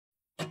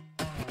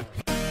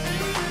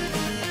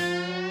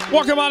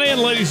Welcome on in,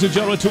 ladies and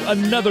gentlemen, to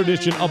another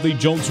edition of the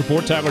Jones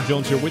Report. Tyler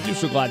Jones here with you.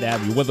 So glad to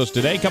have you with us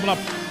today. Coming up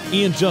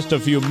in just a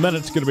few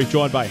minutes, going to be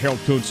joined by Harold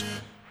Kuntz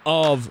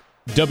of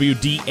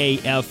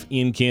WDAF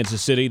in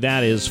Kansas City.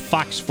 That is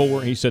Fox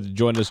 4. He said to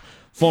join us,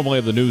 formerly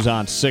of the News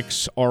on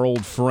 6. Our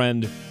old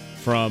friend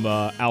from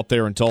out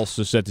there in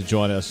Tulsa set to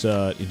join us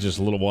in just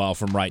a little while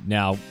from right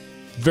now.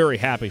 Very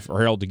happy for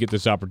Harold to get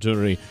this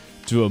opportunity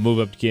to move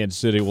up to Kansas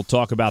City. We'll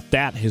talk about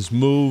that, his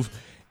move,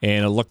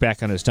 and a look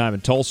back on his time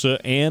in Tulsa,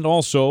 and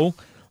also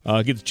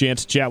get the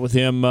chance to chat with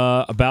him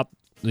about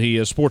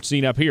the sports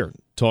scene up here.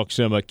 Talk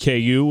some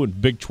KU and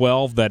Big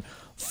 12, that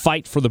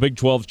fight for the Big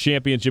 12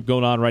 championship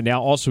going on right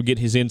now. Also get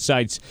his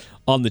insights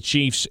on the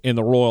Chiefs and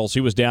the Royals.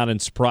 He was down in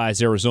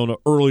Surprise, Arizona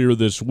earlier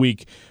this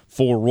week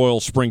for Royal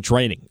Spring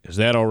Training, as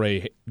that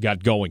already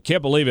got going.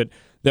 Can't believe it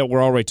that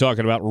we're already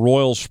talking about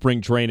Royal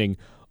Spring Training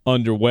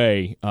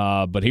underway,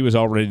 but he was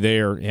already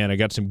there, and I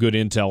got some good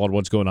intel on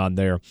what's going on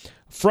there.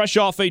 Fresh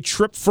off a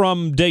trip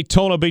from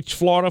Daytona Beach,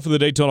 Florida for the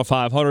Daytona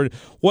 500.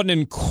 What an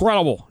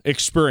incredible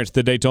experience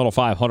the Daytona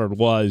 500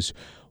 was.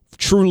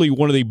 Truly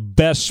one of the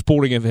best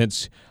sporting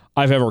events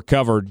I've ever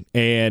covered.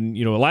 And,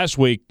 you know, last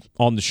week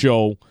on the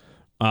show,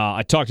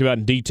 I talked about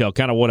in detail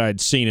kind of what I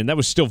had seen, and that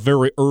was still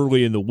very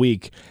early in the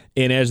week.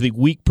 And as the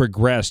week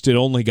progressed, it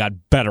only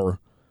got better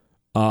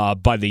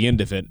by the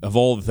end of it, of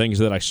all the things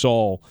that I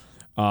saw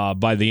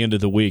by the end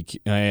of the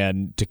week.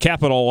 And to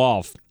cap it all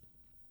off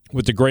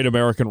with the Great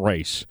American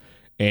Race,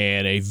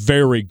 and a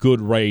very good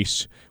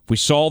race. We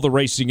saw the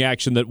racing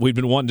action that we've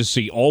been wanting to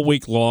see all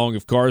week long,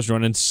 of cars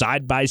running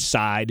side by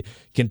side,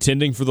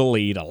 contending for the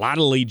lead. A lot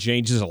of lead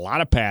changes, a lot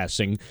of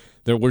passing.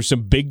 There were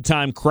some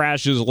big-time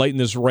crashes late in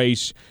this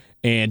race,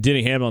 and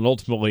Denny Hamlin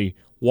ultimately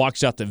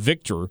walks out the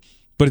victor.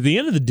 But at the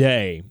end of the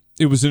day,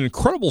 it was an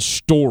incredible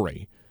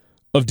story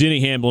of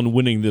Denny Hamlin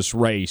winning this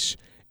race.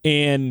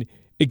 And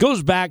it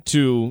goes back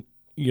to,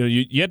 you know,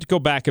 you have to go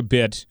back a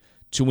bit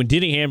to when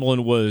Denny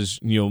Hamlin was,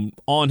 you know,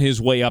 on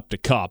his way up to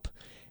Cup,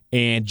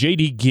 and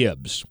J.D.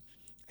 GIbbs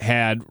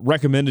had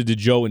recommended to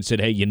Joe and said,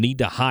 hey, you need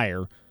to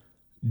hire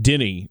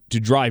Denny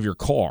to drive your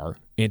car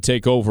and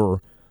take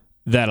over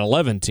that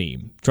 11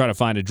 team, try to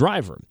find a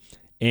driver.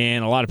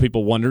 And a lot of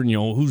people wondered, you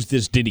know, who's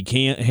this Denny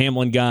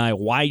Hamlin guy?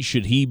 Why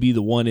should he be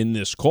the one in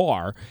this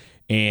car?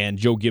 And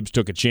Joe GIbbs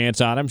took a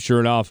chance on him. Sure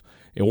enough,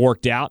 it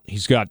worked out.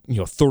 He's got,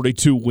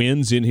 32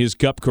 wins in his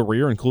Cup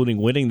career, including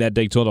winning that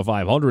Daytona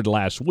 500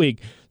 last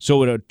week.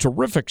 So a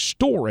terrific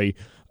story,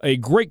 a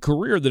great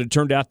career that it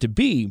turned out to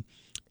be.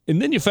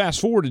 And then you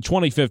fast forward to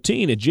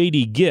 2015 at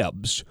J.D.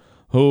 GIbbs,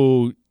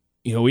 who,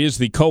 is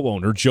the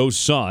co-owner, Joe's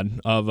son,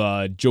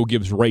 of Joe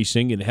GIbbs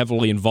Racing and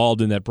heavily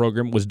involved in that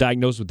program, was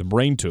diagnosed with a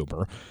brain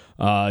tumor.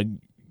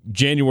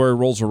 January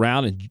rolls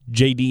around and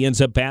J.D. ends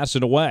up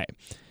passing away.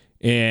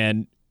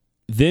 And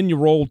then you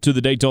roll to the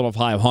Daytona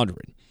 500.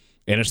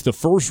 And it's the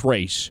first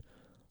race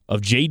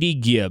of J.D.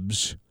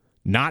 GIbbs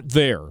not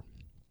there,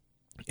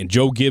 and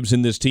Joe GIbbs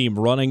and this team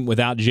running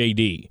without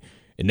J.D.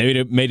 And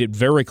they made it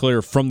very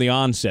clear from the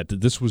onset that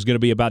this was going to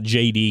be about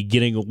J.D.,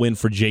 getting a win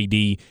for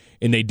J.D.,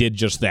 and they did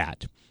just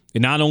that.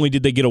 And not only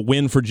did they get a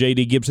win for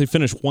J.D. GIbbs, they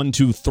finished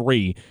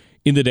 1-2-3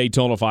 in the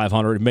Daytona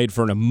 500. It made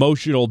for an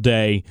emotional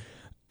day,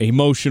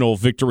 emotional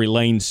victory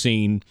lane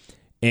scene.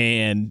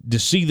 And to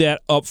see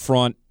that up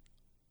front,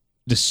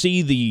 to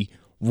see the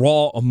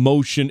raw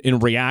emotion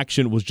and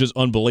reaction was just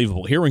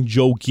unbelievable. Hearing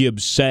Joe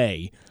GIbbs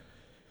say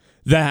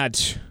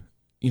that,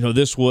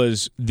 this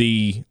was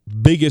the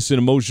biggest and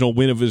emotional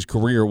win of his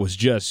career was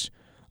just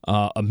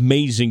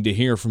amazing to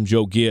hear from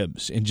Joe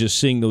GIbbs. And just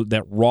seeing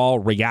that raw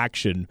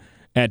reaction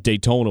at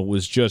Daytona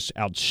was just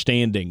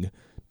outstanding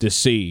to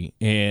see.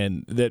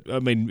 And that,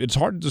 it's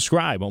hard to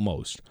describe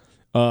almost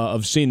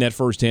of seeing that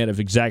firsthand of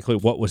exactly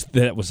what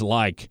that was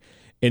like.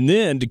 And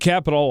then to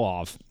cap it all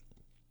off,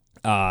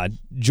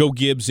 Joe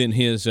GIbbs in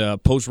his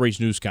post-race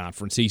news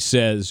conference, he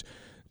says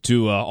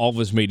to all of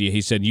his media,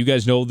 he said, you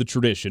guys know the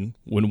tradition.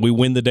 When we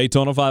win the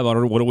Daytona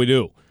 500, what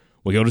do?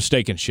 We go to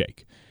Steak and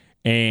Shake.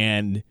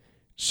 And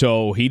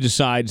so he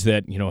decides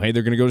that, hey,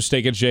 they're going to go to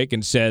Steak and Shake,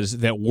 and says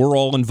that we're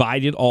all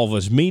invited, all of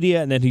us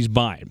media, and then he's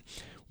buying.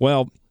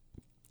 Well,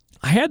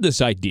 I had this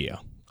idea.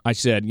 I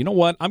said, you know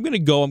what? I'm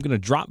going to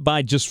drop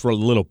by just for a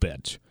little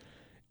bit.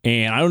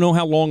 And I don't know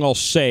how long I'll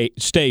stay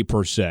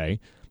per se,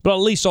 but at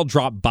least I'll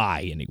drop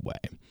by anyway.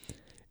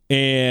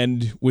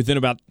 And within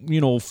about,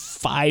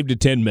 5 to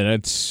 10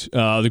 minutes,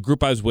 the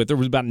group I was with, there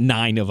was about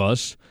 9 of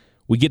us.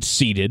 We get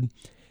seated,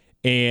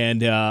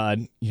 and,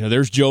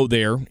 there's Joe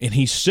there, and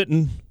he's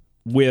sitting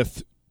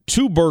with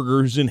 2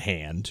 burgers in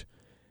hand,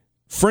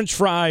 French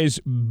fries,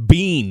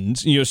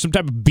 beans, some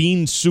type of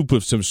bean soup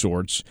of some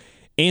sorts,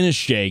 and a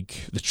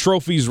shake. The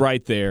trophy's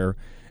right there,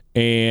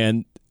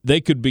 and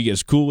they could be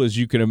as cool as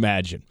you can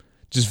imagine.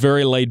 Just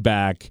very laid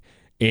back,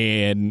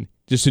 and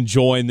just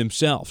enjoying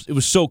themselves. It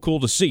was so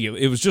cool to see.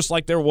 It was just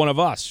like they were one of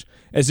us,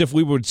 as if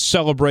we were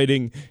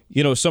celebrating,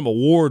 some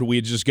award we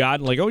had just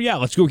gotten. Like, oh, yeah,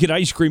 let's go get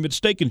ice cream at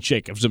Steak and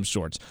Shake of some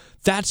sorts.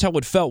 That's how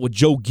it felt with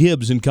Joe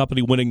GIbbs and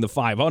company winning the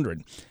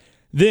 500.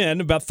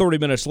 Then, about 30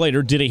 minutes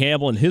later, Denny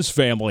Hamlin and his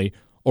family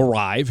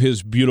arrive,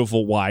 his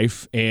beautiful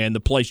wife, and the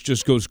place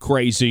just goes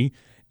crazy.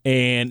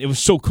 And it was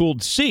so cool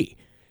to see.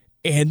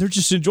 And they're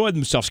just enjoying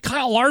themselves.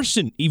 Kyle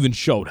Larson even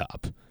showed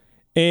up.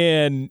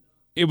 And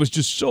it was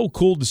just so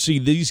cool to see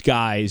these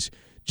guys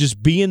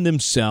just being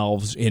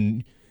themselves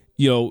and,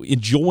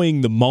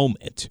 enjoying the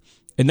moment.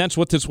 And that's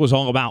what this was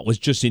all about, was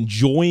just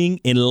enjoying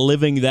and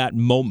living that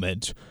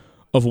moment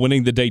of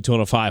winning the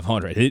Daytona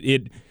 500.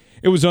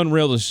 It was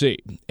unreal to see.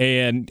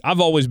 And I've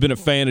always been a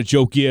fan of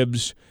Joe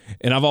GIbbs,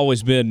 and I've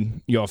always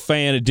been a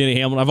fan of Denny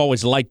Hamlin. I've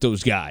always liked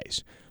those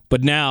guys.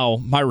 But now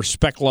my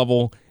respect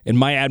level and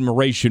my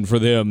admiration for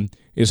them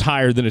is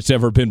higher than it's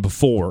ever been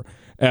before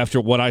after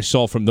what I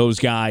saw from those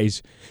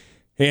guys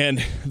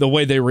and the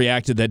way they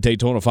reacted that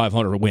Daytona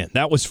 500 win.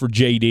 That was for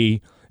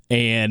JD.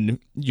 And,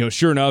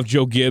 sure enough,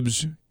 Joe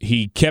GIbbs,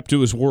 he kept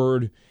to his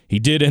word. He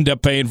did end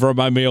up paying for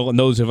my meal, and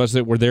those of us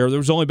that were there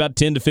was only about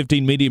 10 to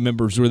 15 media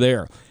members were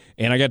there.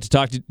 And I got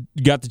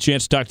the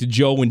chance to talk to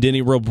Joe and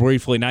Denny real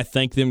briefly, and I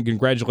thanked them,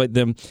 congratulate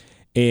them.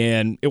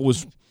 And it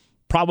was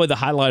probably the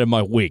highlight of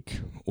my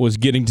week, was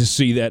getting to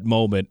see that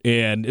moment.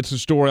 And it's a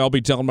story I'll be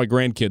telling my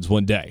grandkids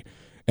one day.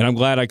 And I'm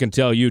glad I can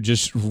tell you,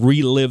 just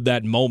relive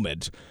that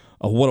moment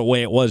of what a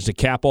way it was to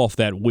cap off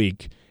that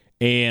week.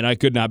 And I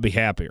could not be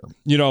happier.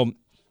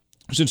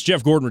 Since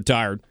Jeff Gordon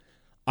retired,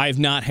 I've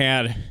not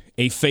had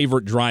a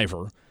favorite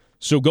driver.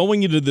 So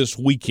going into this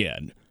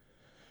weekend,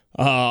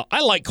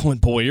 I like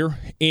Clint Bowyer,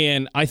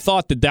 and I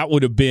thought that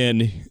would have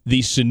been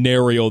the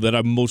scenario that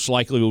I most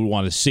likely would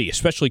want to see,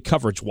 especially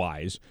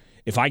coverage-wise,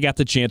 if I got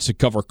the chance to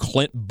cover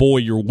Clint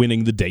Bowyer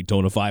winning the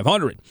Daytona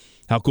 500.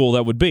 How cool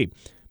that would be.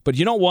 But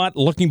you know what?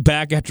 Looking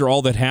back after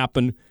all that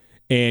happened,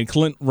 and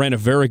Clint ran a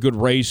very good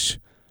race,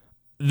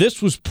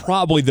 this was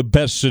probably the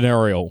best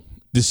scenario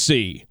to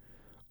see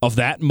of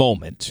that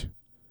moment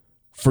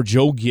for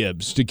Joe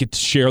GIbbs to get to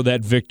share that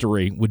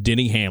victory with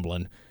Denny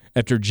Hamlin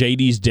after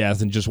JD's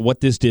death and just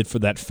what this did for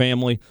that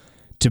family.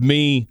 To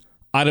me,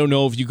 I don't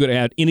know if you could have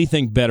had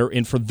anything better.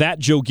 And for that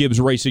Joe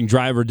GIbbs racing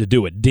driver to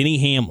do it, Denny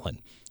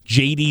Hamlin,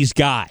 JD's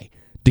guy,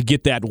 to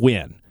get that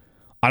win,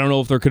 I don't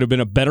know if there could have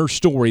been a better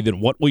story than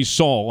what we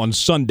saw on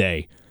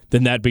Sunday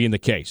than that being the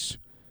case.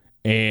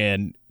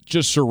 And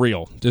just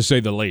surreal, to say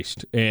the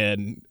least.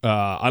 And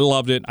I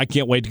loved it. I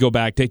can't wait to go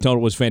back. Daytona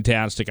was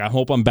fantastic. I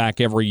hope I'm back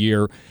every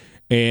year.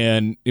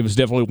 And it was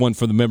definitely one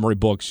for the memory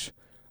books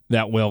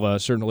that will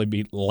certainly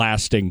be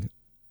lasting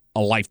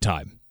a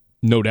lifetime.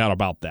 No doubt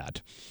about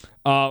that.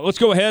 Let's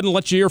go ahead and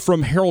let you hear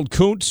from Harold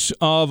Kuntz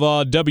of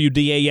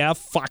WDAF,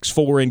 Fox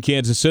 4 in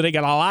Kansas City.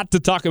 Got a lot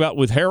to talk about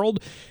with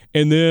Harold,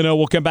 and then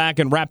we'll come back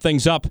and wrap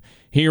things up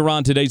here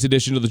on today's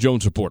edition of the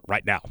Jones Report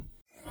right now.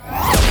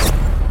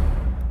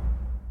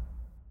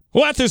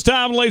 Well, at this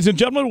time, ladies and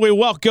gentlemen, we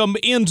welcome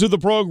into the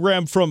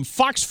program from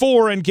Fox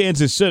 4 in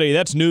Kansas City.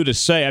 That's new to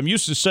say. I'm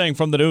used to saying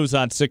from the news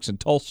on 6 in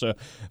Tulsa,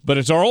 but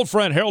it's our old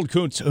friend Harold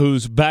Kuntz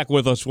who's back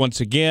with us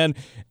once again,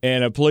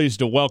 and I'm pleased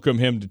to welcome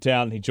him to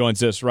town. He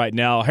joins us right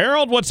now.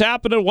 Harold, what's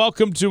happening?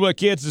 Welcome to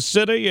Kansas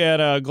City,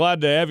 and glad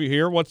to have you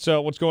here. What's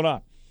going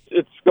on?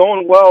 It's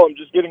going well. I'm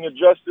just getting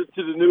adjusted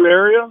to the new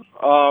area.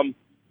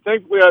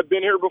 Thankfully, I've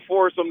been here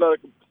before, so I'm not a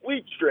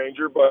complete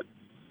stranger, but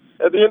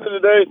at the end of the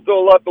day, still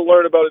a lot to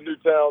learn about a new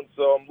town,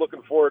 so I'm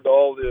looking forward to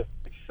all the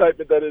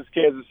excitement that is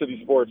Kansas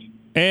City sports.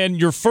 And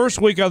your first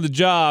week on the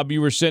job,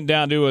 you were sent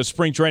down to a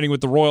spring training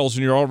with the Royals,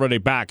 and you're already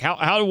back.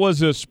 How was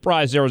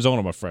Surprise,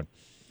 Arizona, my friend?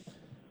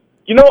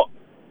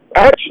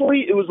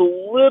 Actually, it was a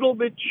little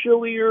bit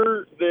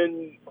chillier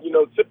than,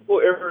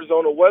 typical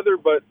Arizona weather,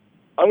 but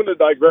I'm going to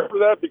digress for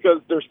that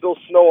because there's still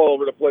snow all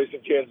over the place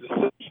in Kansas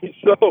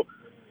City.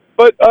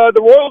 But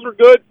the Royals were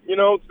good.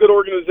 It's a good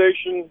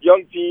organization,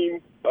 young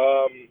team.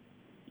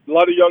 A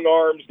lot of young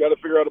arms, got to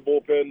figure out a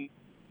bullpen,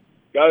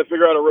 got to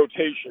figure out a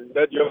rotation.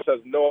 That Jones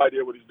has no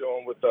idea what he's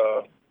doing with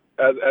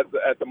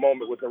at the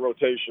moment with the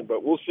rotation,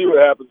 but we'll see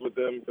what happens with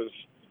them because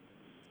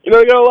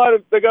they got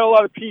a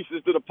lot of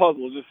pieces to the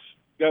puzzle. Just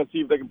got to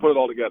see if they can put it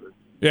all together.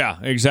 Yeah,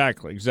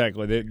 exactly,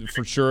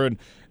 for sure.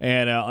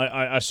 And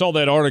I saw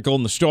that article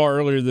in the Star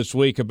earlier this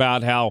week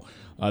about how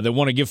they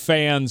want to give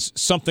fans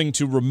something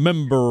to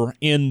remember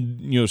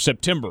in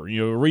September,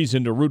 a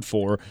reason to root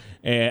for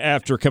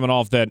after coming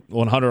off that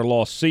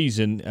 100-loss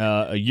season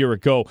a year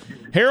ago.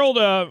 Harold,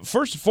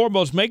 first and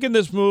foremost, making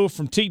this move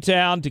from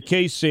T-Town to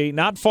KC,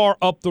 not far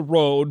up the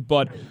road,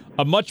 but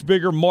a much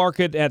bigger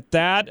market at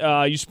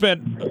that. You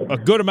spent a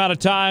good amount of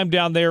time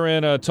down there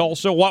in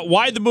Tulsa.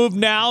 Why the move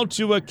now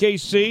to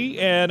KC,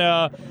 and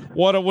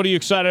what are you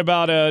excited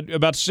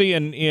about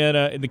seeing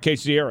in the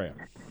KC area?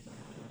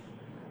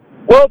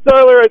 Well,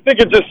 Tyler, I think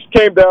it just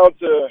came down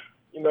to,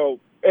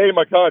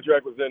 my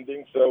contract was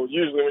ending, so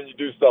usually when you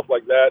do stuff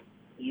like that,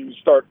 you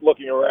start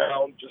looking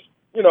around just,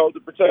 to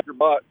protect your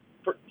butt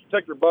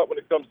when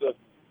it comes to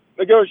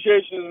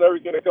negotiations and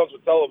everything that comes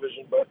with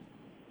television. But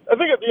I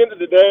think at the end of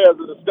the day, as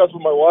I discussed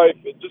with my wife,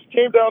 it just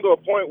came down to a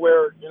point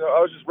where,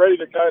 I was just ready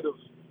to kind of,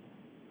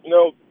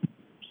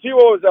 see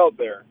what was out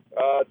there.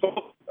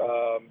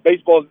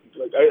 Baseball,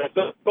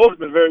 it's always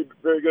been very,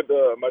 very good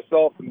to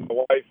myself and my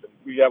wife, and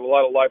we have a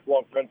lot of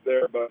lifelong friends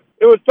there. But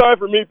it was time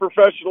for me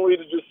professionally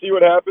to just see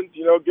what happens,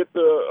 get to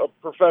a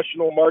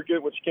professional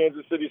market, which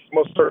Kansas City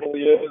most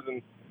certainly is,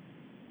 and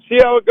see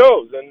how it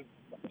goes. And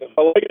if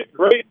I like it,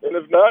 great. And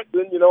if not,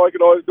 then, I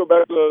could always go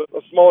back to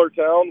a smaller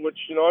town, which,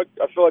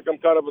 I feel like I'm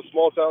kind of a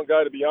small town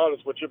guy, to be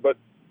honest with you. But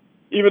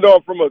even though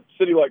I'm from a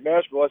city like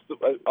Nashville,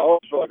 I always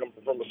feel like I'm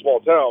from a small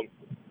town.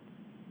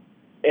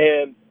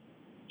 And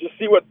just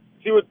see what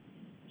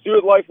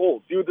life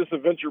holds, see what this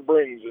adventure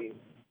brings. And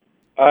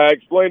I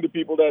explained to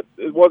people that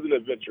it was an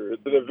adventure.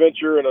 It's an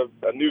adventure and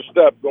a new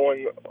step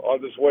going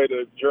on this way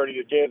to journey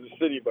to Kansas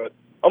City. But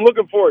I'm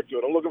looking forward to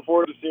it. I'm looking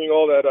forward to seeing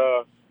all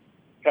that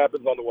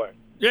happens on the way.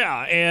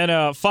 Yeah,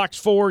 and Fox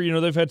 4,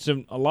 they've had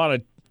a lot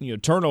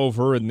of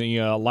turnover in the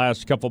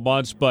last couple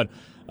months, but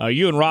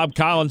you and Rob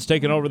Collins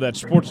taking over that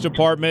sports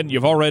department.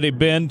 You've already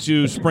been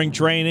to spring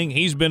training.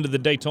 He's been to the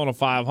Daytona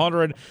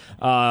 500.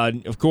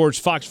 Of course,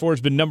 Fox 4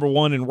 has been number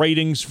one in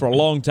ratings for a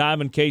long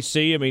time in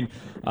KC. I mean,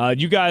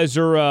 you guys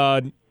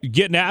are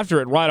getting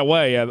after it right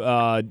away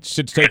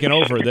since taking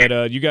over.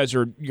 That you guys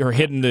you're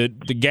hitting the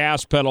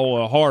gas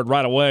pedal hard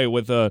right away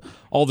with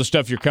all the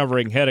stuff you're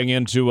covering heading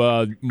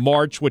into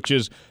March, which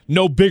is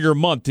no bigger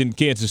month in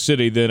Kansas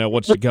City than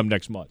what's to come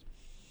next month.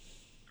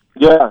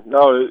 Yeah,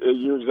 no,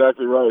 you're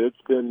exactly right. It's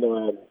been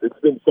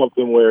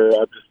something where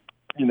I just,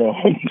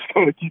 I'm just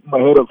kind of keeping my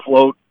head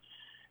afloat.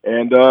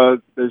 And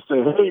they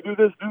say, hey, do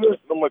this. And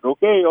I'm like,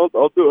 okay,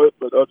 I'll do it.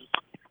 But I'll just,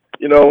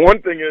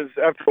 one thing is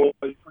after a while,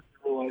 you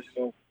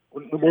realize,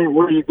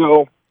 where you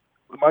go,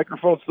 the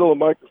microphone's still a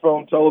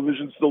microphone,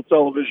 television's still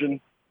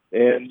television,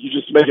 and you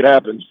just make it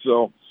happen.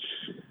 So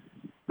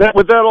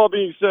with that all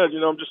being said,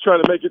 I'm just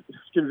trying to make it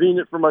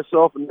convenient for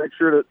myself and make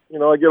sure that,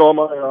 I get all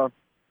my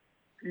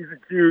T's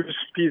and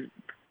Q's,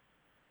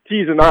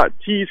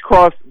 T's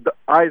crossed,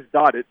 I's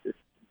dotted, if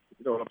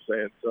you know what I'm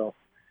saying. So,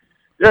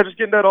 yeah, just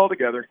getting that all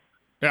together.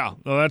 Yeah,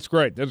 no, that's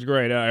great. That's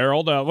great,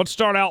 Harold. Let's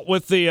start out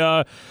with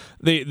the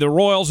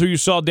Royals, who you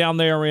saw down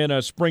there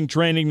in spring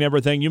training and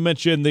everything. You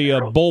mentioned the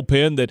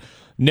bullpen that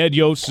Ned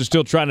Yost is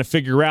still trying to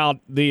figure out.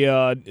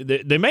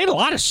 They made a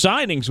lot of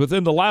signings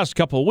within the last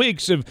couple of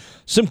weeks of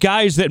some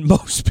guys that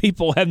most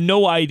people have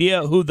no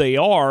idea who they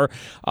are.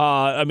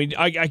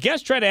 I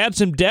guess try to add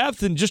some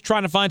depth and just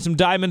trying to find some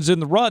diamonds in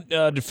the rut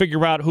to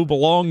figure out who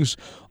belongs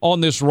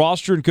on this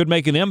roster and could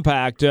make an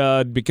impact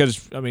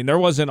because, there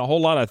wasn't a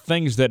whole lot of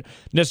things that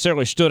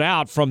necessarily stood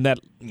out from that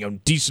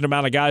decent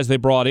amount of guys they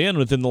brought in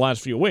within the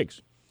last few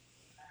weeks.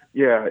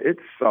 Yeah,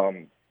 it's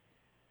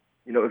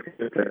it's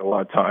going to take a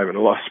lot of time and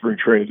a lot of spring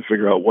training to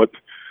figure out what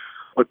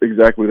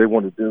exactly they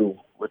want to do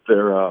with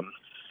their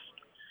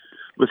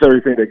with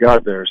everything they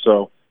got there.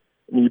 So,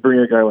 you bring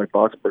in a guy like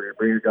Boxberg, you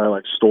bring in a guy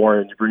like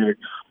Storin, you bring in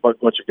a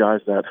bunch of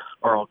guys that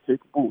are all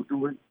capable of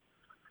doing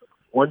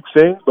one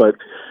thing, but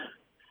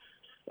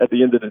at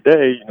the end of the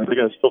day, they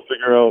got to still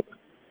figure out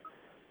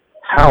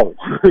how,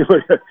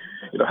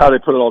 how they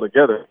put it all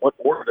together, what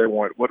order they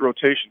want, what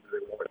rotation do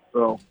they want.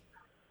 So,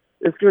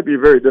 it's going to be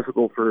very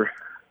difficult for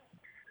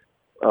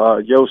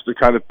Yost to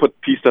kind of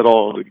piece that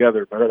all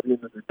together. But at the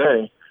end of the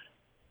day,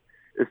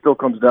 it still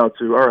comes down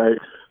to, all right,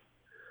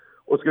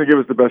 what's going to give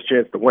us the best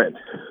chance to win?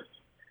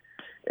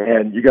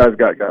 And you guys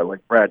got a guy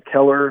like Brad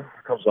Keller,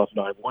 comes off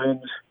 9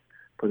 wins,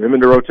 put him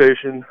into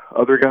rotation.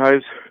 Other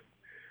guys,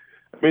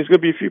 it's going to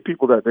be a few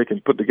people that they can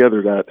put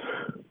together that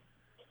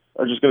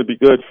are just going to be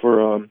good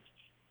for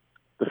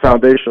the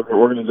foundation of their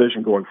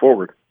organization going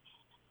forward.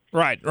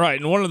 Right.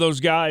 And one of those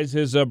guys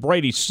is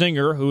Brady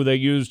Singer, who they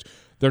used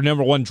their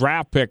number one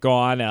draft pick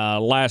on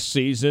last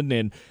season,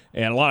 and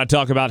a lot of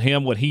talk about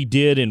him, what he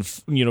did in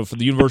for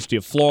the University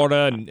of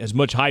Florida, and as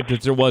much hype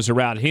as there was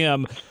around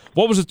him.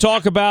 What was the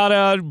talk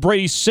about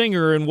Brady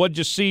Singer, and what did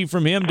you see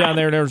from him down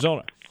there in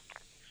Arizona?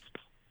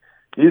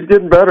 He's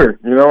getting better.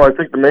 I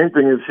think the main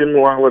thing is him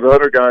along with the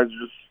other guys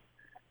just,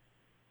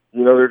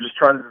 they're just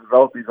trying to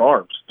develop these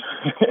arms.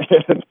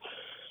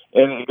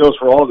 and it goes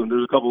for all of them.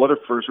 There's a couple other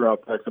first-round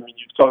picks. You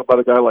talk about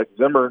a guy like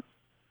Zimmer,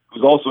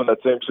 who's also in that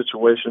same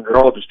situation. They're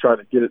all just trying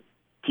to get it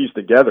pieced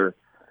together.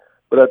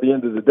 But at the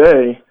end of the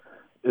day,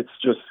 it's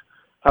just,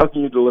 how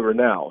can you deliver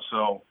now?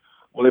 So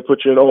will they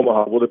put you in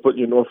Omaha? Will they put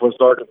you in Northwest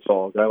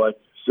Arkansas? A guy like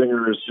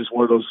Singer is just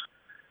one of those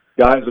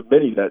guys of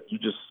many that you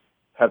just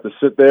have to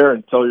sit there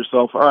and tell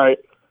yourself, all right,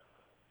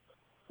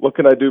 what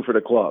can I do for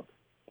the club?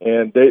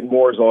 And Dayton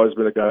Moore has always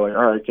been a guy like,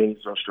 all right, can you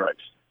throw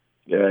strikes?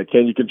 Yeah, do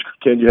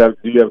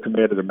you have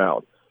command of the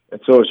mound? And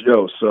so is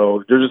Yost.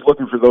 So they're just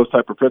looking for those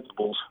type of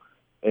principles.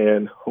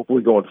 And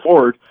hopefully going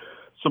forward,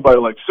 somebody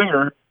like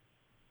Singer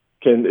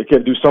can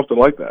do something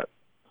like that.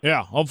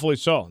 Yeah, hopefully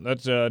so.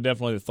 That's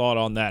definitely the thought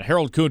on that.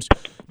 Harold Kuntz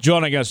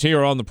joining us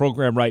here on the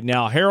program right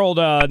now. Harold,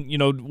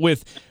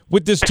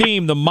 with this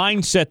team, the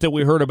mindset that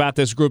we heard about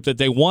this group, that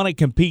they want to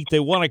compete,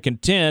 they want to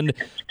contend,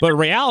 but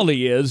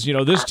reality is,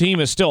 this team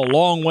is still a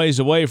long ways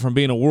away from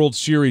being a World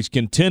Series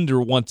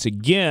contender once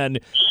again.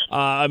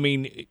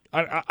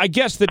 I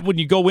guess that when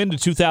you go into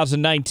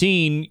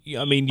 2019,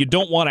 you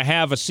don't want to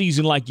have a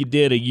season like you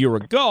did a year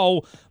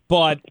ago,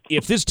 But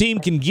if this team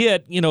can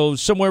get,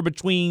 somewhere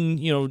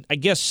between, I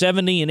guess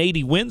 70 and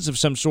 80 wins of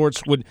some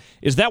sorts,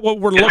 is that what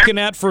we're looking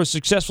at for a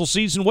successful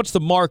season? What's the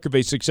mark of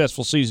a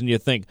successful season, you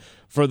think,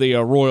 for the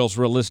Royals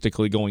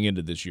realistically going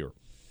into this year?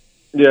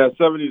 Yeah,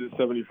 70 to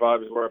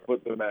 75 is where I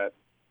put them at.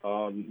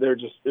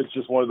 It's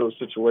just one of those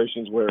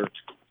situations where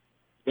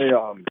they,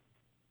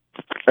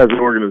 as an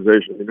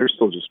organization, they're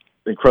still just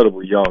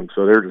incredibly young,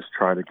 so they're just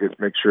trying to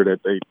make sure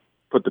that they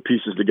put the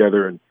pieces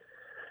together and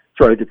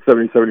try to get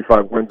 70,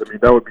 75 wins. I mean,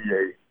 that would be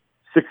a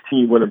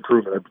 16-win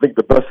improvement. I think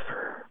the best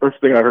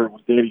thing I heard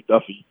was Danny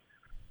Duffy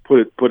put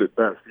it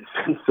best.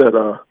 He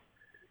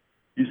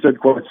said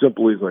quite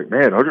simply, he's like,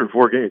 man,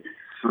 104 games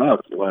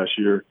sucked last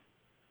year.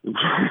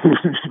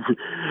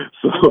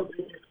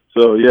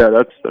 so yeah,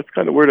 that's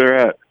kind of where they're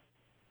at.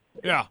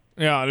 Yeah,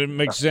 it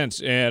makes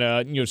sense.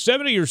 And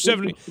 70 or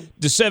 70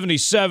 to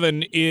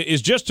 77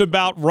 is just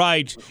about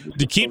right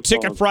to keep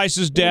ticket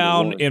prices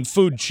down and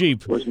food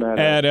cheap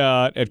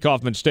at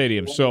Kauffman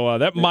Stadium. So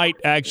that might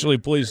actually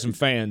please some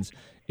fans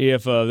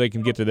if they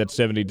can get to that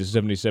 70 to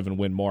 77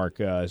 win mark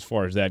as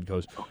far as that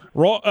goes.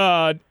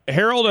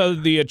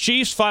 Harold, the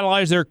Chiefs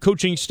finalized their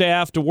coaching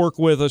staff to work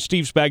with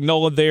Steve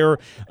Spagnuolo there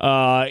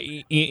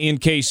in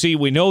KC.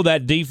 We know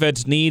that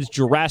defense needs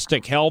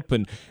drastic help,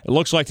 and it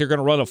looks like they're going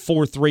to run a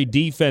 4-3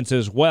 defense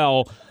as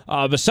well.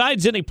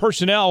 Besides any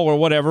personnel or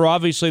whatever,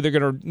 obviously they're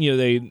going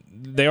to,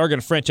 they are going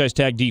to franchise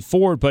tag D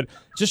Ford, but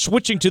just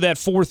switching to that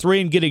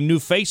 4-3 and getting new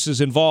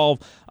faces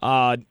involved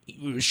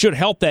should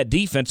help that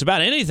defense.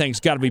 About anything's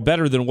got to be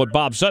better than what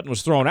Bob Sutton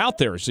was throwing out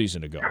there a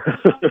season ago.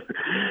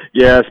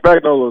 Yeah,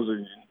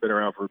 Spagnuolo's been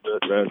around for a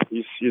bit, man.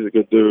 He's a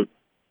good dude,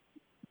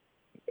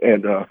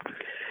 and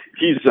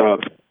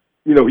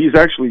he's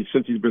actually,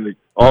 since he's been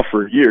off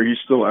for a year, he's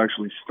still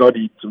actually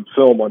studied some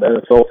film on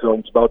NFL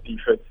films about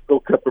defense.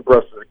 Still kept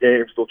abreast of the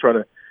game. Still trying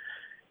to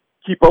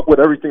keep up with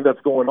everything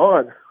that's going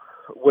on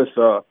with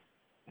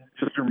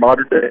just your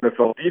modern day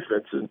NFL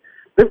defense, and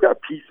they've got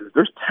pieces.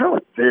 There's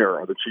talent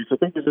there on the Chiefs. I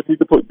think they just need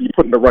to be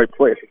put in the right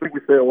place. I think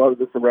we say a lot of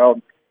this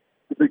around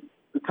the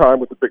time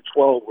with the Big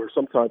 12, where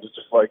sometimes it's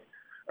just like,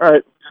 all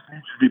right, just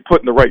need to be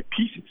put in the right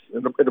pieces,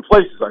 in the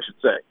places, I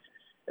should say.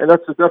 And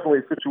that's definitely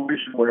a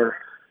situation where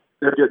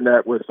they're getting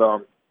at with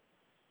the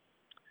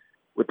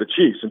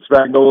Chiefs. And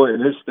Spagnuolo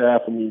and his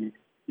staff, I mean,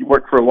 he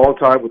worked for a long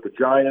time with the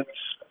Giants.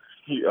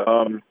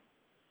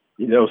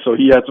 So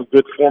he had some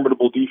good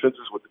formidable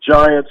defenses with the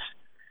Giants.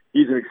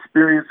 He's an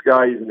experienced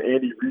guy. He's an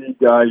Andy Reid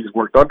guy. He's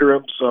worked under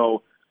him.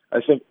 So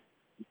I think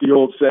the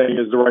old saying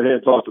is the right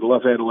hand talks to the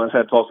left hand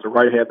talks to the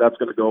right hand. That's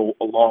going to go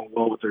along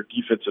well with their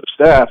defensive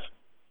staff.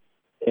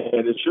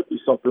 And it should be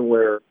something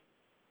where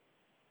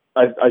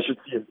you should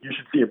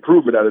see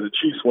improvement out of the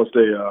Chiefs once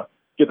they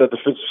get that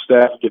defensive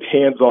staff, get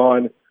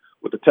hands-on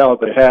with the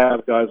talent they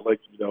have. Guys like,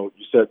 you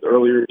said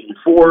earlier, D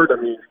Ford. I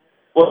mean,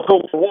 well,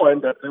 hope for one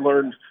that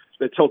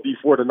they tell D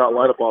Ford to not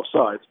line up off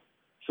sides.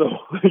 So,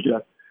 yeah.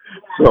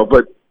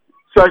 But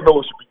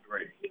Spagnuolo should be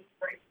great.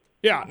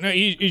 Yeah, no,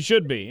 he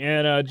should be.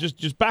 And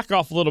just back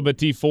off a little bit,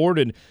 D Ford,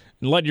 and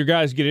let your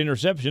guys get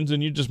interceptions,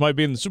 and you just might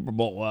be in the Super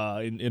Bowl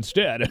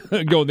instead,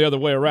 going the other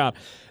way around.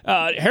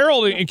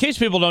 Harold, in case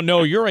people don't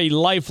know, you're a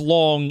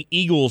lifelong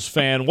Eagles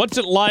fan. What's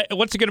it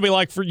going to be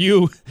like for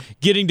you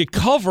getting to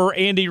cover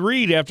Andy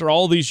Reid after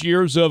all these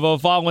years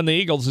of following the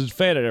Eagles as a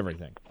fan and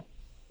everything?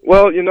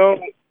 Well,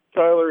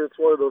 Tyler, it's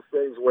one of those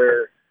things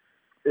where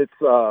it's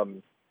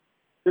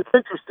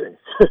interesting.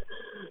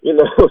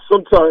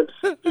 Sometimes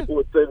people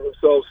would say to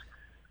themselves,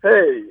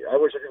 hey, I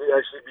wish I could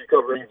actually be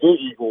covering the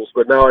Eagles,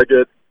 but now I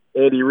get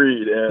Andy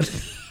Reid. And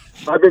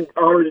I've been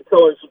already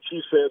telling some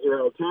Chiefs fans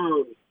around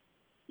town,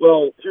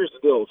 well, here's the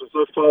deal. Since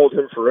I've followed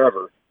him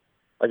forever,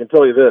 I can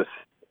tell you this.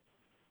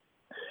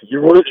 You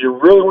really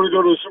want to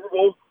go to the Super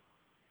Bowl?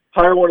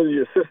 Hire one of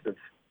the assistants,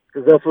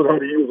 because that's what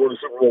the Eagles won the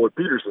Super Bowl with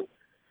Peterson.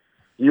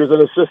 He was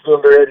an assistant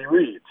under Andy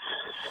Reid.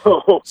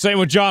 So, same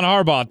with John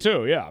Harbaugh,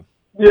 too, yeah.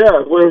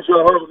 Yeah, whereas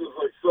John Harbaugh was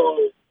like,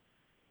 so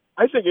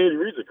I think Andy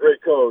Reid's a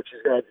great coach.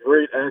 He's got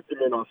great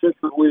acumen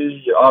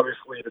offensively.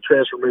 Obviously, the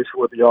transformation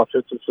with the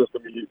offensive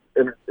system he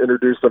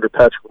introduced under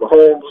Patrick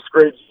Mahomes was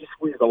great. He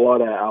squeezed a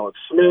lot out of Alex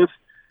Smith,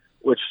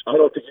 which I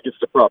don't think he gets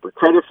the proper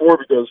credit for,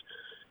 because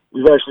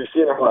we've actually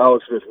seen how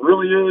Alex Smith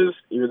really is.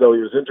 Even though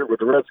he was injured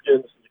with the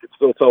Redskins, you could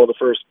still tell in the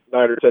first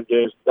 9 or 10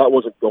 games that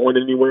wasn't going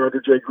anywhere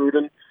under Jay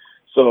Gruden.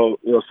 So,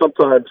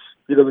 sometimes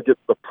he doesn't get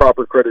the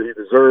proper credit he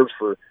deserves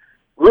for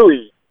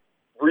really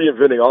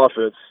reinventing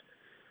offense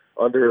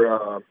under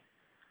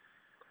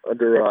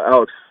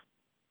Alex,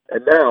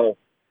 and now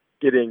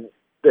getting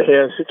the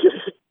hands of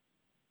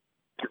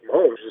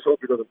Mahomes. Just hope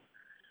he doesn't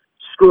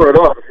screw it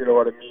up, if you know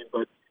what I mean.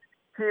 But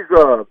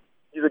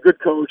he's a good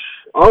coach.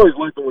 I always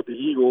liked him with the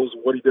Eagles,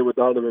 what he did with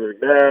Donovan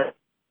McNabb.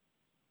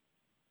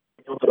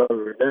 He's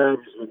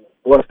been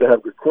blessed to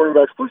have good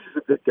quarterbacks. Plus,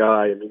 he's a good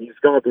guy. I mean, he's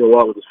gone through a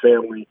lot with his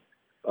family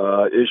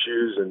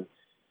issues, and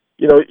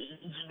you want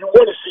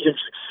to see him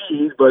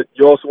succeed, but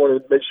you also want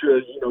to make sure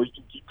that he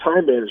can keep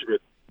time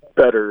management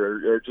better,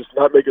 or just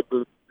not make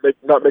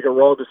a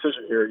wrong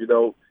decision here. He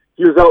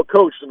was out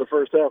coached in the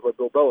first half by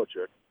Bill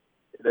Belichick,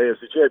 in the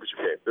AFC Championship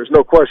game. There's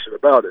no question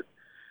about it.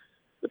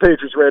 The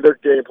Patriots ran their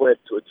game plan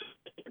to a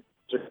team.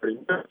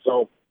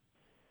 So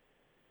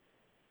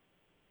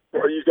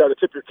you've got to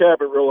tip your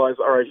cap and realize,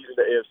 all right, he's in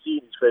the AFC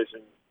and he's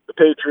facing the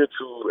Patriots,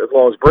 who, as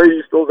long as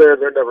Brady's still there,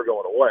 they're never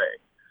going away.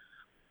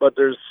 But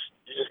you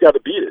just got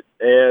to beat it.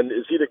 And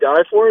is he the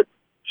guy for it?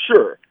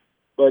 Sure.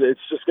 But it's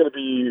just going to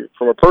be,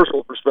 from a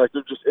personal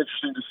perspective, just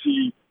interesting to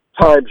see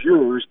times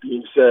yours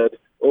being said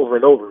over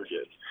and over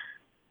again.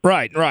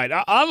 Right.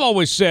 I've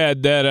always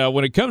said that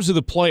when it comes to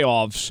the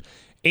playoffs,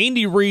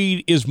 Andy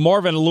Reid is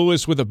Marvin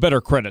Lewis with a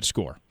better credit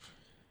score.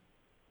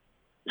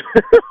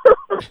 That's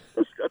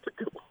a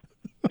good one.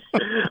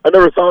 I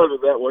never thought of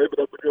it that way, but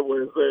that's a good way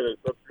of saying it.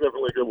 That's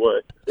definitely a good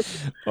way.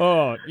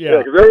 Oh, yeah.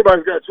 Because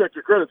everybody's got to check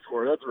your credit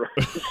score. That's right.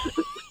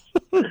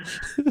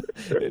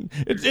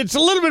 It's a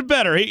little bit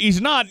better.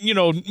 He's not,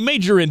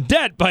 major in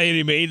debt by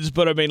any means,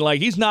 but I mean,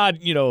 he's not,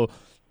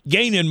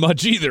 gaining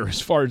much either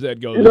as far as that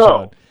goes.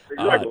 No,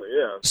 exactly,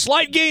 yeah.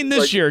 Slight gain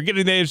this year,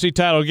 getting the AFC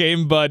title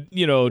game, but,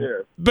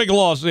 big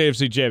loss in the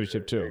AFC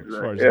Championship too. Exactly.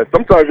 As far as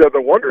sometimes you have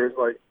to wonder, it's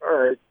like, all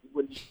right,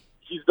 when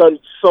he's done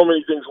so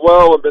many things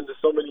well and been to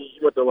he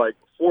went to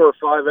 4 or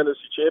 5 NFC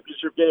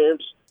Championship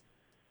games.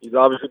 He's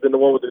obviously been the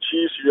one with the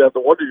Chiefs. You have to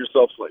wonder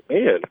yourself,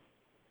 man,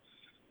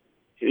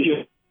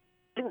 he's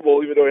Super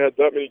Bowl, even though he had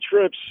that many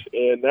trips,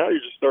 and now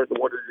you're just starting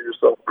to wonder to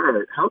yourself, all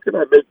right, how can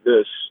I make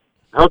this?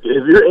 If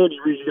you're Andy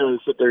Reid, you got to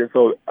sit there and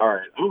go, all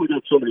right, I only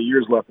got so many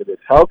years left in this.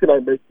 How can I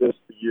make this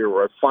the year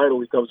where it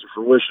finally comes to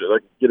fruition? I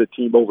can get a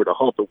team over the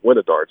hump and win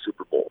a darn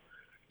Super Bowl.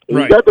 And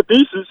He's got the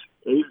pieces,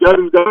 and he's got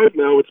his guys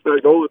now with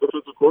Spagnuolo, the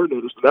defensive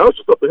coordinator, so now it's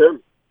just up to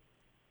him.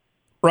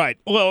 Right.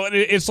 Well,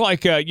 it's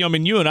like,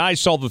 you and I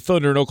saw the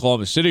Thunder in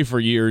Oklahoma City for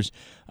years.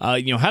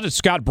 How did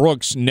Scott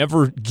Brooks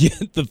never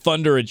get the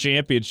Thunder a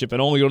championship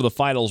and only go to the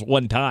finals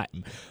one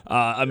time?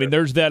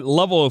 There's that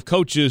level of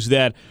coaches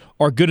that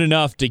are good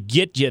enough to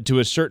get you to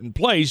a certain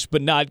place,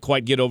 but not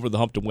quite get over the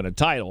hump to win a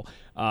title.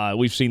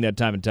 We've seen that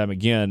time and time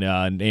again,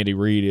 and Andy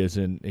Reid is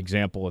an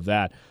example of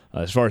that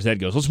as far as that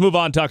goes. Let's move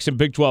on, talk some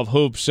Big 12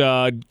 hoops.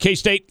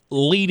 K-State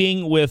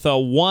leading with a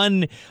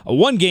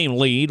one-game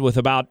lead with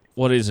about,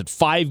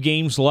 5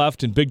 games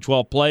left in Big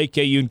 12 play.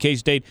 KU and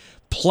K-State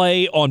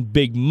play on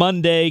Big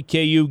Monday.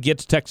 KU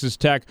gets Texas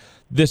Tech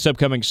this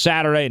upcoming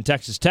Saturday, and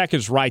Texas Tech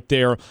is right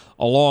there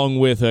along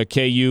with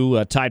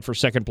KU, tied for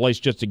second place,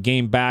 just a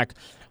game back.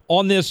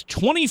 On this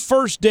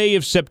 21st day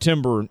of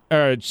September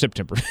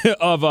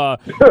of where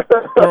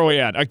are we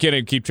at? I can't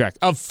even keep track.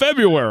 Of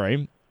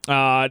February,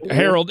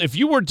 Harold, if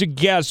you were to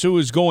guess who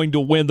is going to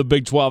win the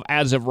Big 12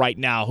 as of right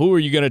now, who are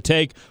you going to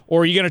take?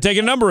 Or are you going to take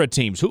a number of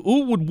teams?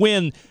 Who would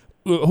win?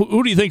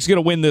 Who do you think is going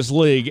to win this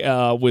league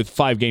with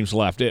 5 games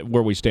left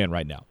where we stand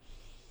right now?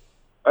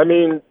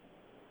 The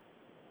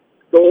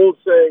old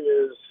saying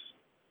is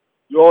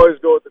you always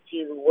go with the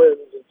team who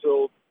wins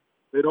until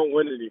they don't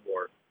win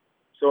anymore.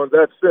 So in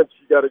that sense,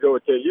 you got to go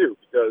with KU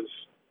because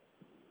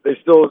they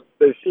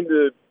seem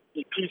to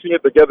be piecing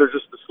it together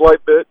just a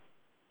slight bit.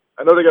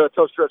 I know they got a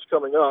tough stretch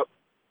coming up,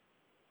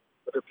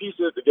 but they're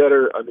piecing it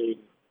together.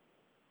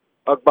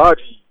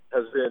 Agbaji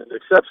has been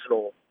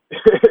exceptional.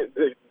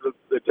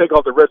 They take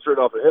off the red shirt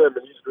off of him,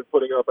 and he's been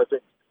putting up, I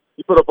think,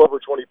 he put up over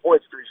 20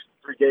 points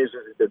three games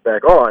since he's been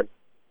back on.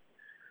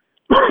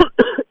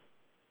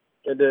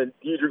 And then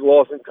Dedrick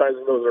Lawson kind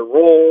of knows their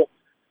role,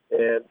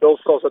 and Bill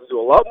Self's had to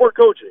do a lot more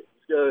coaching.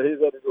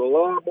 He's had to do a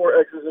lot more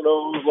X's and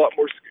O's,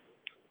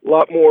 a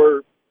lot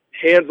more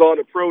hands-on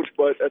approach,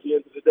 but at the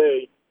end of the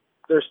day,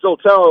 there's still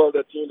talent on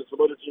that team that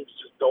some other teams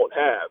just don't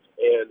have.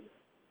 And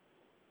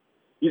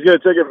he's going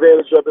to take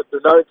advantage of it. They're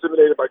not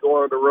intimidated by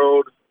going on the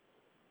road.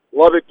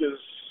 Lubbock is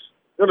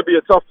going to be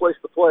a tough place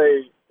to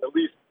play, at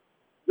least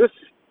this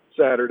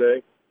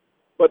Saturday.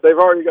 But they've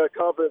already got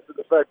confidence in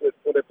the fact that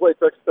when they played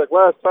Texas Tech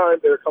last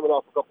time, they were coming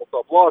off a couple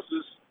tough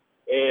losses,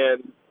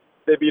 and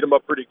they beat them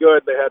up pretty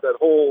good. They had that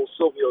whole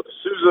Silvio De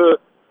Souza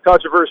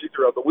controversy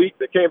throughout the week.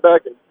 They came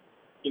back and,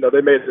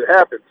 they made it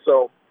happen.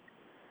 So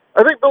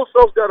I think Bill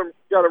Self's got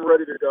him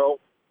ready to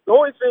go. The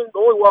only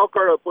wild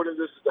card I'll put in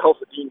this is the health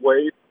of Dean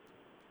Wade.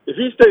 If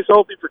he stays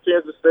healthy for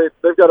Kansas State,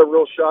 they've got a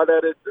real shot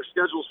at it. Their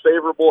schedule's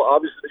favorable.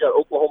 Obviously, they got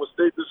Oklahoma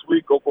State this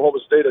week. Oklahoma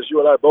State, as you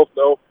and I both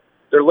know,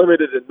 they're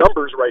limited in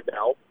numbers right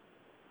now.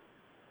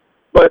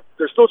 But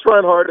they're still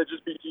trying hard. They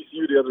just beat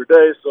TCU the other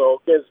day,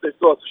 so Kansas State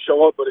still has to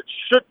show up, but it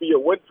should be a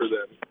win for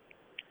them.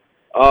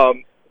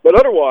 But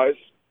otherwise,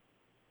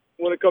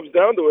 when it comes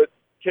down to it,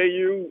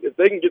 KU, if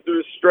they can get through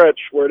this stretch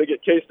where they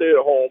get K-State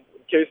at home,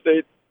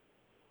 K-State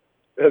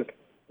hasn't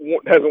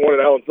won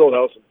at Allen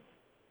Fieldhouse in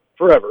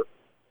forever.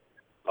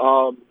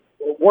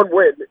 One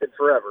win in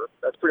forever.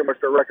 That's pretty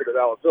much their record at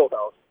Allen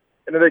Fieldhouse.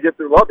 And then they get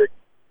through Lubbock.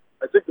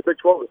 I think the Big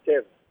 12 is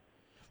Kansas.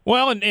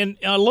 Well, and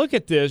look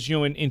at this,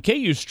 in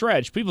KU's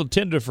stretch, people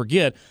tend to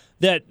forget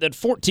that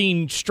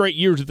 14 straight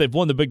years that they've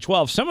won the Big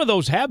 12, some of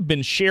those have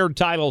been shared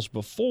titles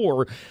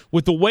before.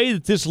 With the way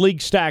that this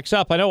league stacks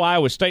up, I know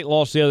Iowa State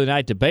lost the other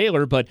night to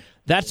Baylor, but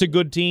That's a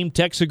good team.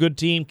 Tech's a good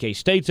team.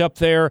 K-State's up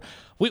there.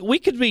 We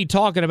could be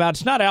talking about,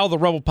 it's not out of the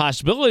realm of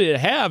possibility to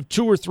have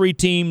 2 or 3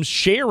 teams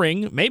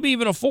sharing, maybe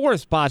even a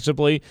 4th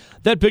possibly,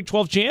 that Big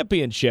 12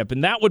 championship.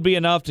 And that would be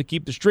enough to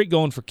keep the streak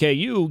going for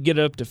KU, get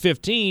it up to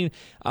 15.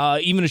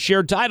 Even a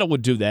shared title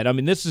would do that. I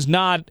mean, this is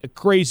not a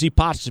crazy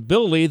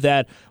possibility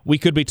that we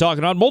could be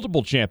talking about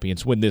multiple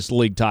champions when this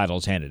league title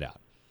is handed out.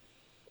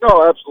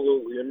 No,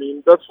 absolutely. I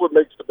mean, that's what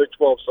makes the Big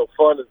 12 so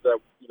fun is that,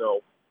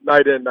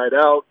 night in, night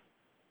out,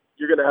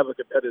 you're going to have a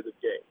competitive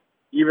game.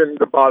 Even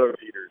the bottom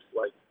feeders.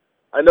 Like,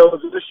 I know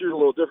this year's a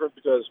little different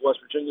because West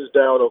Virginia's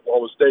down,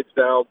 Oklahoma State's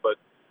down, but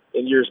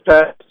in years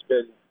past, it's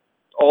been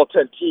all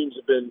 10 teams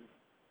have been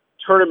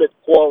tournament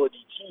quality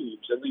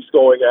teams, at least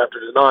going after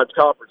the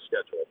non-conference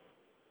schedule.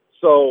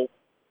 So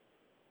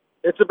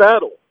it's a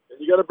battle, and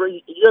you got to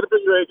bring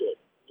your A game.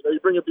 You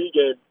bring a B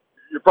game,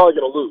 you're probably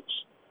going to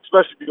lose,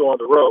 especially if you go on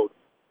the road.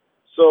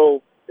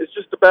 So it's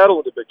just a battle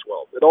in the Big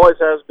 12. It always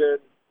has been,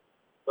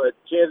 but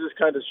Kansas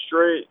kind of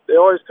straight. They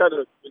always kind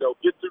of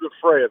get through the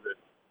fray of it.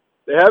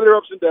 They have their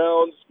ups and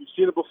downs. We've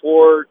seen it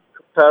before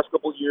the past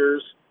couple of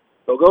years.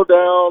 They'll go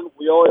down.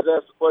 We always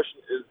ask the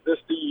question, is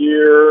this the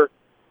year?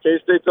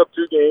 K-State's up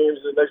 2 games,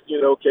 and next thing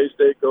you know,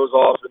 K-State goes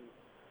off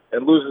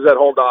and loses at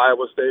home to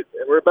Iowa State,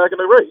 and we're back in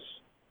the race.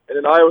 And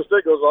then Iowa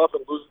State goes off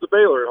and loses to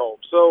Baylor at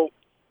home. So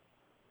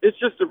it's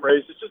just a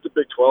race. It's just a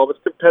Big 12.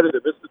 It's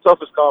competitive. It's the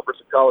toughest conference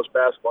in college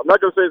basketball. I'm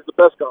not going to say it's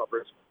the best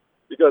conference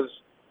because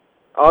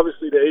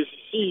obviously the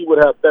ACC would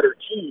have better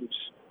teams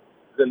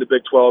than the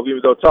Big 12, even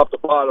though top to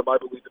bottom, I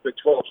believe the Big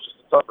 12 is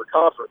just a tougher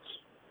conference.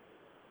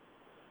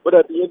 But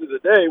at the end of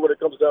the day, when it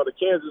comes down to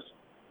Kansas,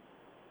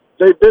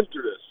 they've been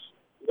through this.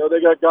 They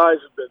got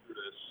guys who've been through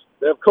this.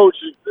 They have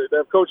coaches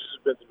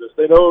who've been through this.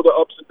 They know the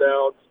ups and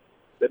downs.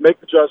 They make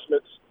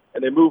adjustments,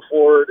 and they move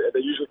forward, and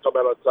they usually come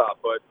out on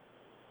top. But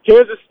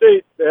Kansas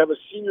State, they have a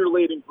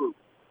senior-laden group.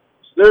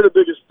 So they're the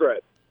biggest threat.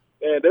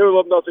 And they would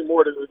love nothing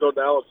more than to go to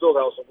Allen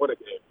Fieldhouse and win a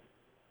game.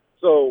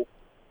 So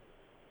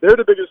they're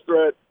the biggest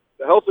threat.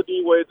 The health of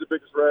Dean Wade's the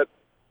biggest threat.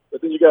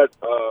 But then you got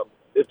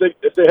if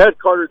they had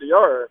Carter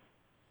Diarra,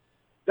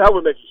 that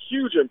would make a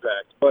huge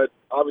impact. But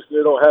obviously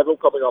they don't have him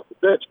coming off the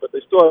bench. But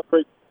they still have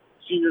great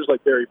seniors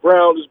like Barry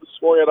Brown, who's been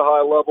scoring at a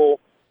high level.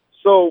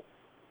 So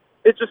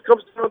it just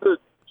comes down to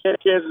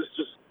Kansas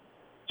just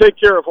take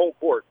care of home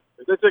court.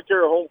 If they take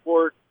care of home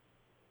court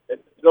and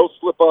don't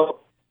slip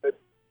up,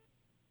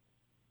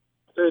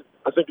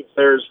 I think it's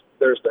theirs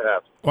to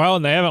have. Well,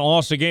 and they haven't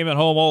lost a game at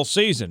home all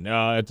season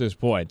at this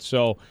point.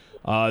 So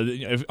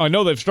I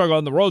know they've struggled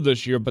on the road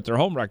this year, but their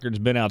home record's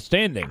been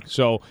outstanding.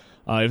 So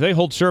if they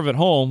hold serve at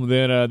home,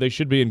 then they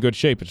should be in good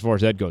shape as far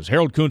as that goes.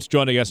 Harold Kuntz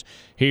joining us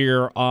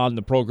here on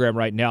the program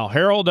right now.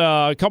 Harold,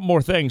 a couple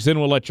more things, then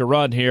we'll let you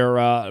run here.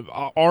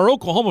 Our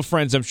Oklahoma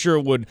friends, I'm sure,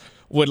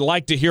 would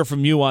like to hear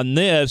from you on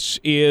this.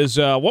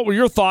 What were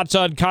your thoughts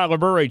on Kyler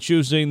Murray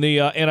choosing the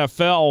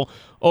NFL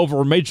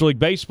over Major League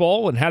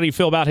Baseball, and how do you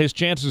feel about his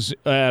chances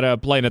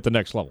at playing at the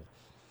next level?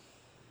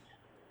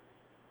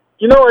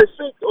 I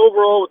think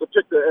overall with the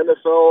pick to the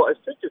NFL, I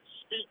think it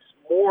speaks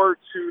more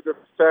to the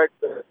fact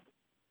that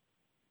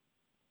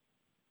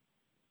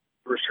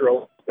for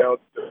sure down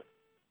to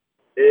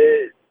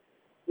it,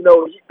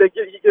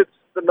 he gets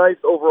the nice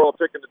overall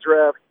pick in the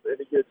draft, and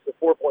he gets the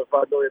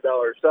 $4.5 million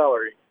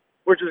salary,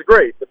 which is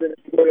great. But then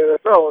you go to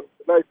the NFL, and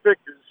the nice pick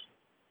is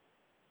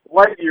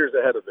light years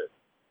ahead of it.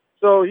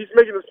 So he's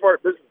making a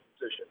smart business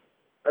decision.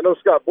 I know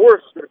Scott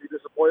Boras is going to be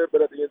disappointed,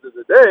 but at the end of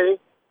the day,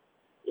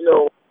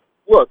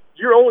 look,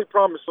 you're only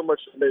promised so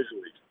much in the Major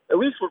Leagues. At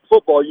least with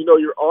football,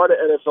 you're on an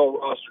NFL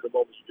roster the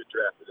moment you get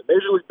drafted. In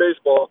Major League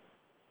Baseball,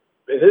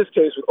 in his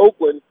case with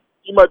Oakland,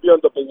 he might be on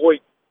the Beloit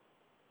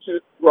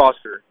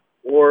roster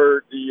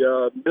or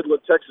the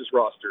Midland, Texas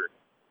roster.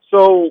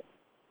 So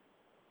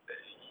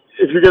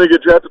if you're going to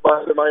get drafted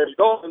by the Miami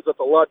Dolphins, that's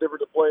a lot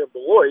different to play in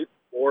Beloit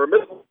or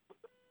Midland.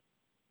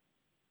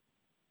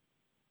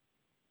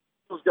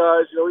 Those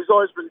guys, he's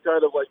always been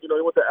kind of like, he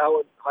went to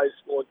Allen High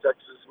School in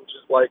Texas, which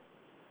is like,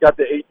 got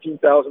the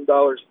 $18,000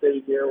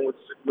 stadium with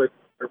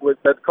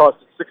that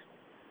costed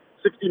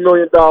 $60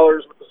 million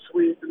with the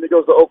suite, and he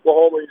goes to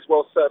Oklahoma, he's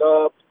well set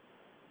up.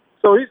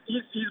 So he's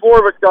more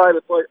of a guy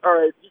that's like, all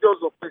right, he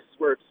goes to places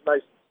where it's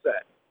nice and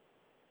set.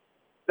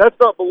 That's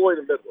not Beloit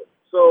and Midland.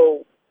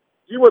 So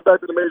he went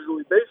back to the Major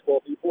League Baseball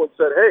people and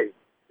said, hey,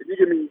 if you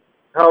give me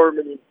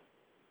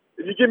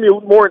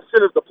more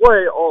incentive to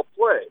play, I'll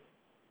play.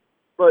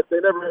 But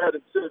they never had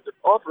incentive to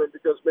offer him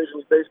because Major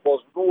League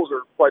Baseball's rules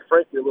are, quite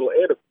frankly, a little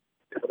antiquated.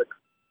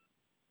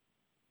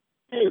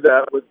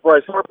 That with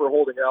Bryce Harper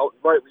holding out,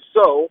 and rightly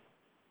so.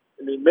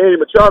 I mean, Manny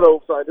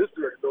Machado signed his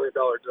 $300 million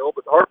deal,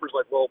 but Harper's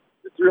like, well,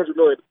 it's $300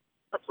 million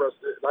for us,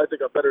 and I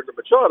think I'm better than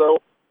Machado,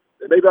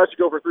 and maybe I should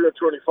go for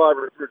 $325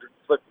 or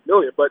 $350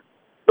 million. But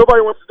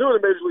nobody wants to do it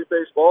in Major League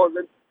Baseball, and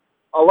then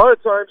a lot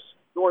of times,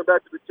 going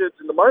back to the kids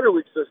in the minor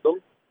league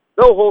system,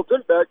 they'll hold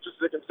them back just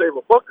so they can save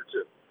a buck or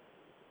two.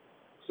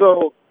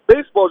 So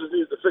baseball just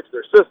needs to fix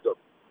their system.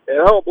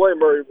 And I don't blame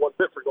Murray one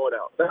bit for going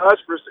out. Now, as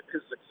for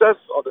his success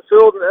on the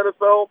field in the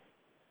NFL,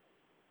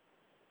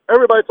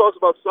 everybody talks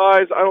about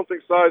size. I don't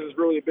think size is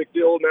really a big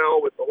deal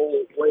now with the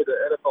whole way the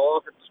NFL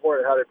offense is more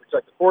and how they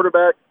protect the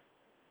quarterback.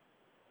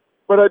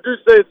 But I do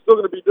say it's still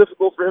going to be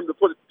difficult for him to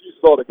put the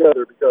pieces all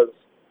together because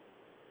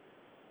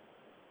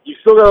you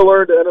still got to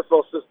learn the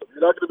NFL system.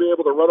 You're not going to be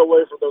able to run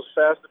away from those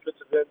fast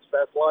defensive ends,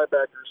 fast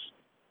linebackers.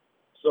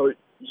 So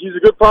he's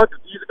a good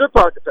pocket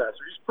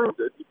passer. He's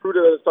proved it. He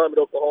proved it at his time in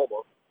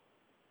Oklahoma.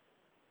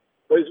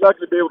 But he's not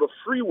going to be able to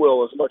free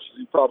will as much as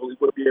he probably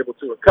would be able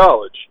to in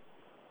college.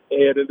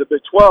 And in the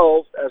Big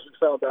 12, as we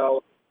found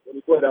out when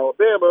he played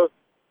Alabama,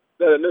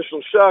 that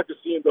initial shock of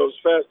seeing those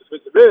fast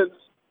defensive ends,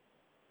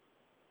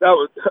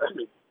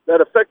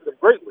 that affected him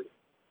greatly.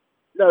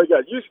 Now he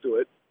got used to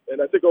it,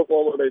 and I think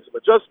Oklahoma made some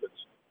adjustments.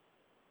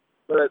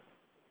 But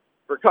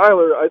for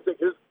Kyler, I think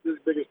his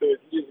biggest thing is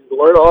he needs to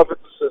learn the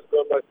offensive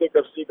system. I think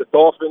I've seen the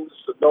Dolphins,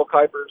 Mel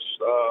Kiper's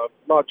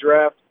mock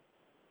draft,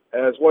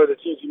 as one of the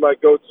teams he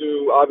might go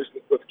to.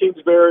 Obviously, with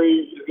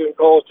Kingsbury, he's getting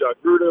calls. John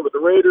Gruden with the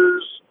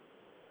Raiders.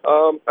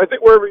 I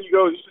think wherever you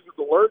go, you should have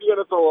to learn the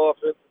NFL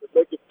offense and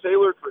make it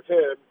tailored for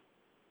him,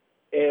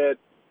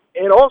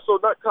 and also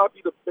not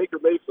copy the Baker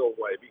Mayfield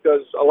way,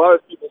 because a lot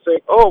of people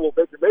think, oh, well,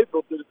 Baker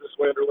Mayfield did it this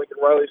way under Lincoln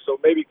Riley, so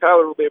maybe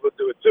Kyler will be able to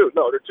do it too.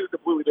 No, they're two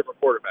completely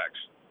different quarterbacks,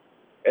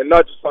 and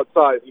not just on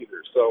size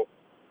either. So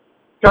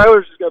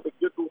Kyler's just got to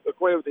get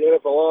acquainted with the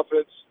NFL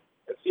offense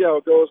and see how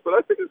it goes, but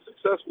I think his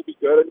success will be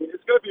good. I mean,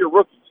 it's going to be a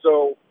rookie,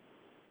 so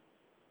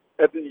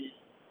at the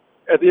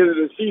end of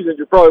the season,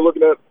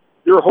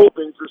 you're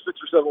hoping for 6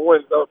 or 7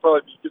 wins. That would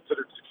probably be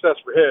considered success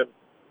for him,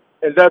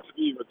 and that's if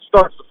he even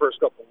starts the first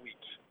couple of weeks.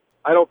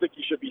 I don't think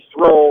he should be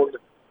thrown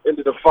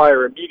into the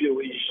fire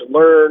immediately. He should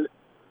learn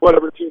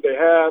whatever team they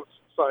have,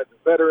 sign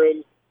a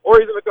veteran, or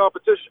even a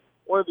competition,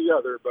 one or the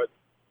other. But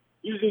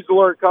he just needs to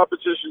learn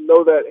competition,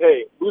 know that,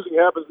 hey, losing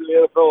happens in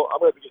the NFL. I'm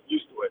going to have to get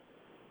used to it.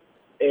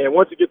 And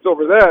once he gets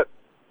over that,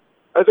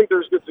 I think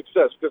there's good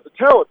success because the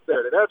talent's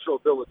there, the natural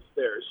ability's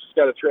there. It's just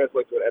got to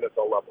translate to an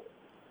NFL level.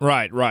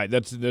 Right.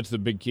 That's the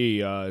big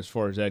key as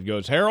far as that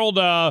goes. Harold,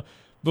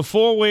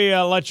 before we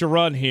let you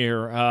run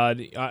here,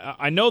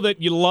 I know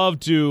that you love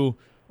to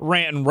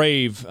rant and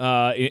rave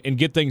and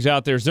get things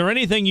out there. Is there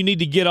anything you need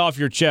to get off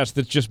your chest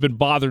that's just been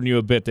bothering you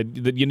a bit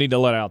that you need to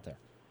let out there?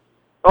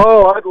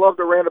 Oh, I'd love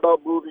to rant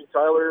about moving,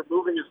 Tyler.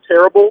 Moving is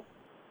terrible.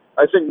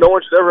 I think no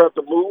one should ever have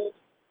to move.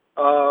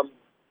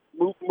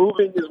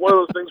 Moving is one of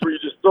those things where you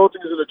just throw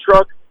things in a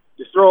truck.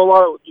 You throw a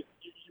lot of.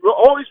 You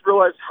always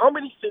realize how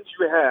many things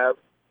you have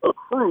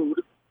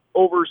accrued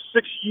over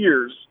 6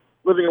 years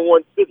living in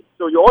one city.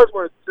 So you always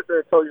want to sit there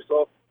and tell yourself,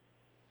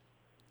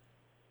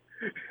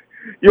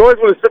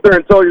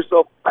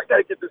 I got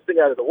to get this thing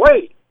out of the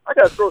way. I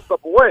got to throw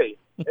stuff away.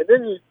 And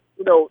then,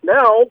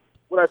 now,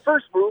 when I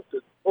first moved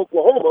to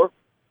Oklahoma,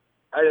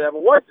 I didn't have a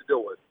wife to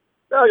deal with.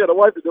 Now I got a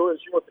wife to deal with,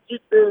 and she wants to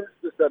keep things,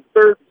 this, that, and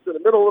third, be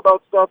sentimental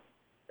about stuff.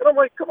 And I'm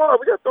like, come on,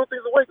 we got to throw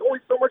things away. Only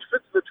so much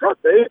fits in the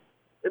truck, babe.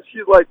 And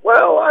she's like,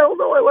 well, I don't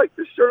know. I like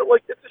this shirt. I'm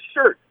like, it's a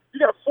shirt. You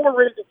got 4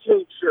 Raising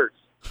Cane shirts.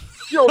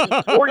 You don't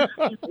need 4, you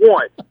just need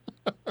 1.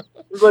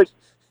 It's like,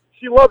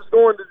 she loves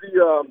going to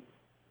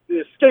the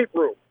escape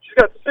room. She's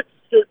got 6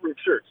 escape room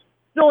shirts.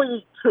 You only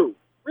need 2.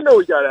 We know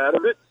we got out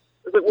of it.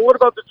 It's like, well, what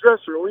about the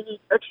dresser? We need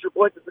extra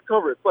blankets to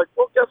cover it. It's like,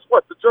 well, guess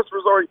what? The dresser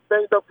was already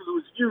banged up because it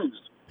was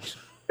used.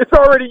 It's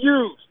already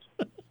used.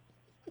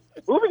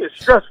 Moving is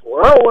stressful.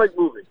 I don't like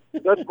moving.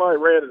 That's my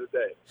rant of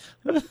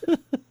the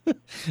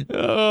day.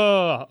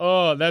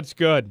 Oh, that's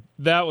good.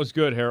 That was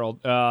good, Harold.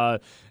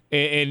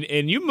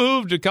 And you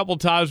moved a couple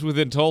times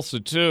within Tulsa,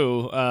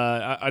 too.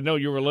 I know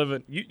you were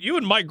living – you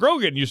and Mike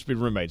Grogan used to be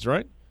roommates,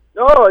 right?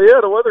 Oh, yeah,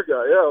 the weather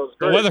guy. Yeah, it was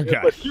great. The weather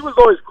guy. But he was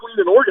always clean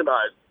and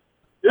organized.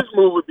 His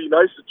move would be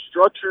nice and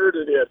structured,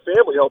 and he had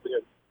family helping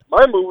him.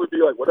 My move would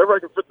be like whatever I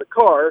can fit in the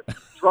car,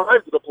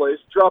 drive to the place,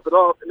 drop it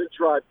off, and then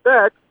drive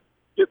back,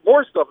 get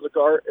more stuff in the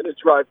car, and then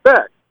drive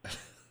back.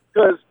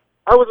 Because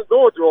I wasn't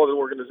going through all the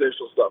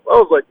organizational stuff. I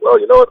was like, well,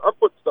 you know what? I'm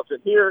putting stuff in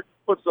here,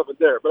 putting stuff in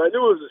there. But I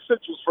knew it was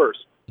essentials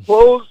first.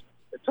 Clothes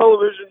and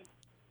television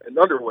and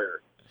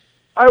underwear.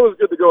 I was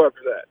good to go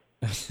after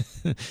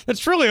that.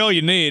 That's really all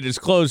you need is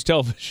clothes,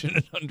 television,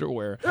 and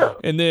underwear. Yeah.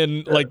 And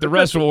then, the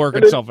rest will work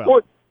itself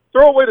out.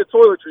 Throw away the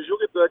toiletries. You'll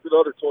get back to the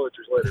other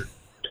toiletries later.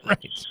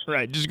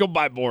 Right. Just go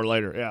buy more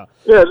later, yeah.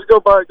 Yeah, just go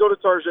to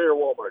Target or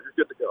Walmart. You're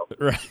good to go.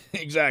 Right,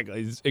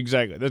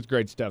 exactly. That's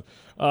great stuff.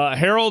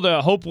 Harold,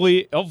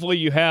 hopefully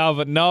you have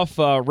enough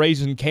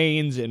Raisin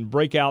Canes and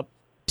breakout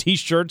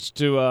T-shirts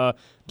to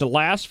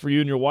last for you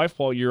and your wife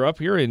while you're up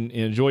here and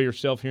enjoy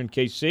yourself here in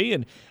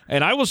KC.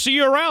 And I will see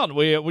you around.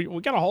 We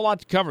got a whole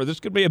lot to cover. This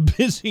could be a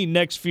busy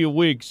next few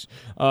weeks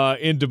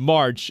into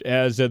March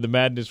as the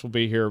madness will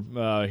be here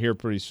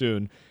pretty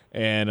soon.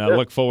 And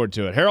look forward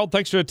to it. Harold,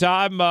 thanks for the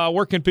time.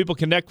 Where can people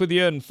connect with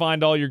you and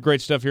find all your great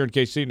stuff here in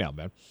KC now,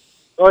 man?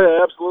 Oh,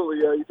 yeah, absolutely.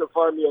 You can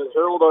find me at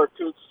Harold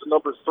Kuntz,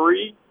 number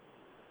 3,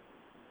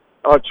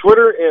 on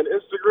Twitter and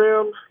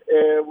Instagram.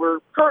 And we're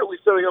currently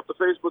setting up the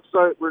Facebook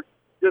site. We're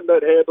getting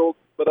that handled.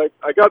 But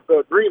I got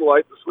the green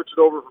light to switch it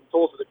over from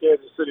Tulsa to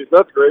Kansas City. So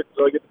that's great.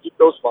 So I get to keep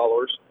those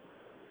followers.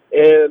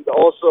 And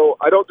also,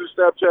 I don't do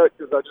Snapchat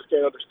because I just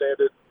can't understand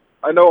it.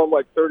 I know I'm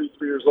like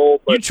 33 years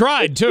old, but you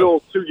tried, it's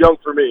too. still too young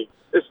for me.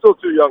 It's still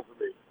too young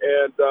for me.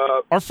 And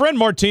our friend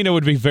Martina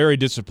would be very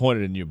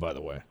disappointed in you, by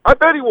the way. I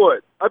bet he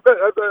would. I bet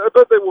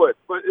they would.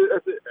 But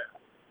this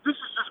is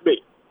just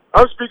me.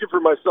 I'm speaking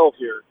for myself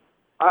here.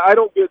 I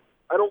don't get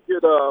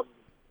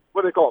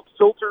what do they call them,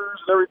 filters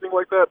and everything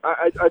like that.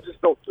 I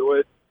just don't do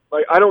it.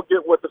 Like, I don't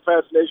get what the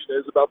fascination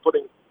is about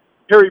putting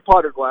Harry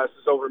Potter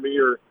glasses over me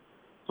or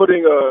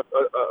putting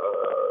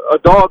a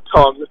dog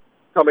tongue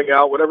coming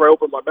out whenever I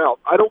open my mouth.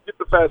 I don't get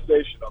the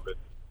fascination of it.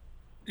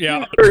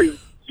 Yeah.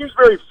 Seems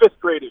very fifth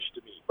gradish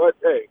to me. But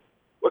hey,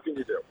 what can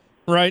you do?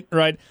 Right.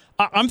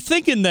 I'm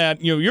thinking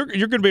that you're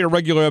going to be a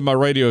regular on my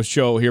radio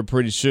show here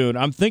pretty soon.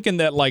 I'm thinking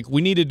that like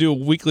we need to do a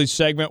weekly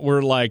segment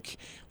where like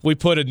we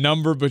put a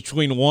number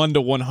between 1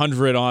 to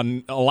 100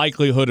 on a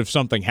likelihood of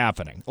something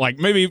happening. Like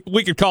maybe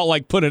we could call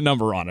like put a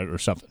number on it or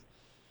something.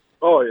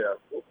 Oh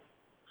yeah,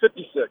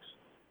 56.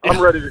 I'm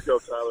ready to go,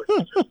 Tyler.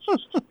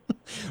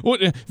 Well,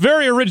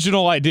 very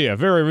original idea.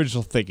 Very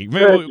original thinking.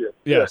 Thank you.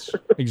 Yes,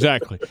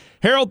 exactly.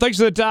 Harold, thanks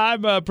for the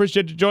time.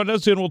 Appreciate you joining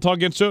us, and we'll talk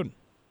again soon.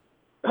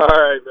 All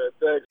right, man.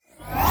 Thanks.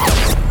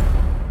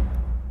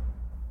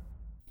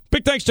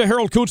 Big thanks to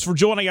Harold Kuntz for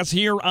joining us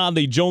here on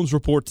the Jones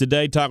Report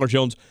today. Tyler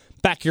Jones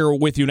back here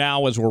with you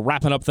now as we're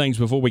wrapping up things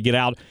before we get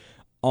out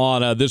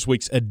on this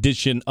week's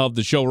edition of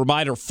the show.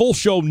 Reminder, full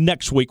show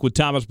next week with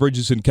Thomas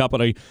Bridges and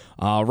Company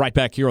right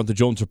back here on the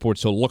Jones Report.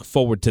 So look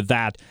forward to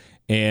that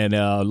and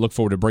look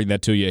forward to bringing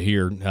that to you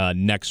here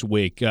next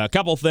week. A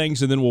couple of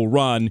things, and then we'll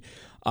run.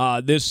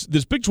 This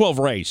Big 12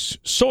 race,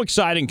 so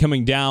exciting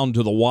coming down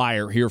to the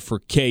wire here for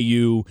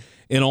KU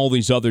and all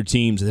these other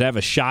teams that have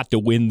a shot to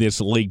win this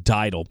league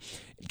title.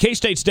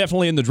 K-State's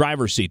definitely in the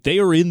driver's seat. They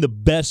are in the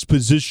best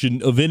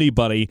position of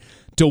anybody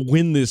to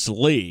win this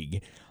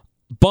league.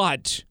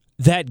 But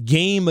that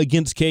game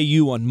against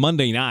KU on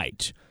Monday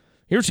night,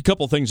 here's a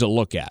couple things to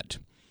look at.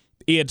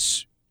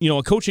 It's,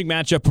 a coaching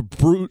matchup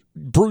of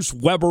Bruce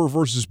Weber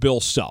versus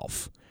Bill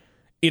Self.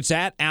 It's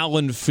at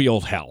Allen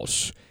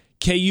Fieldhouse.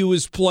 KU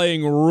is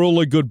playing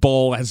really good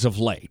ball as of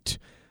late.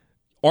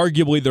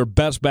 Arguably their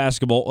best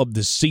basketball of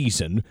the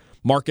season.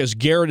 Marcus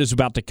Garrett is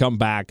about to come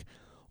back.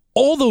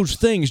 All those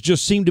things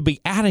just seem to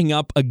be adding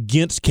up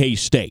against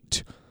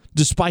K-State,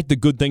 despite the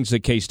good things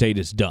that K-State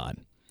has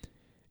done.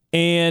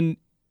 And,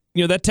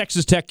 that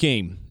Texas Tech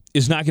game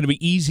is not going to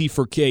be easy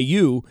for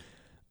KU,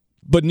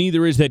 but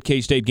neither is that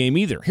K-State game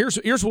either.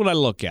 Here's what I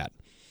look at.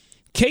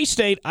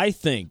 K-State, I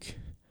think,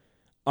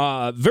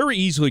 very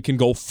easily can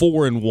go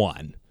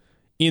 4-1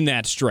 in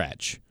that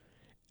stretch.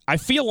 I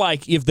feel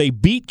like if they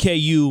beat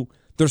KU,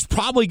 there's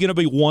probably going to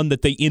be one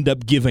that they end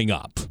up giving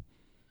up.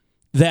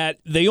 That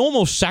they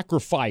almost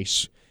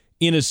sacrifice,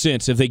 in a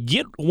sense. If they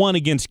get one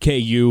against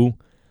KU,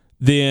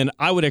 then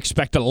I would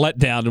expect a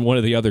letdown in one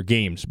of the other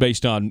games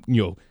based on,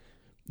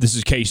 this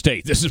is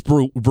K-State. This is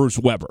Bruce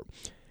Weber.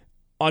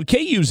 On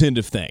KU's end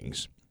of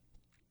things,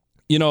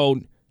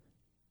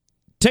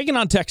 taking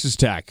on Texas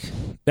Tech,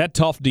 that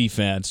tough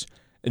defense,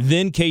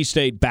 then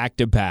K-State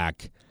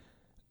back-to-back,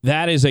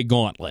 that is a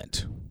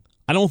gauntlet.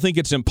 I don't think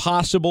it's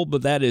impossible,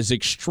 but that is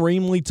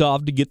extremely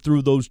tough to get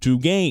through those two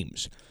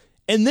games.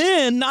 And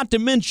then, not to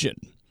mention,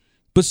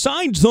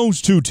 besides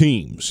those two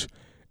teams,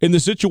 in the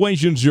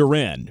situations you're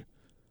in,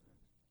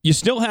 you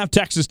still have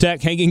Texas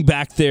Tech hanging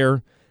back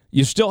there.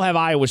 You still have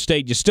Iowa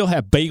State. You still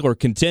have Baylor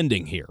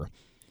contending here.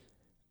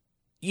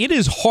 It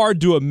is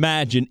hard to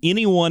imagine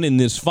anyone in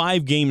this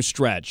 5-game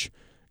stretch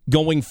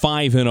going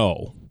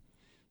 5-0.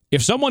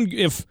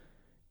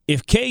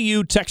 If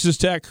KU, Texas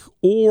Tech,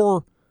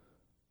 or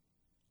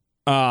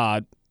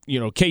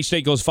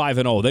K-State goes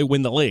 5-0, they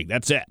win the league.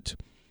 That's it.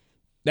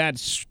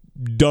 That's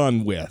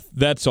done with.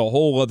 That's a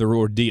whole other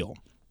ordeal.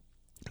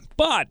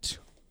 But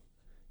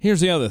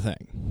here's the other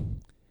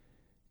thing.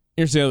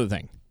 There's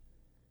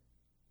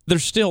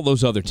still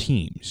those other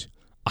teams,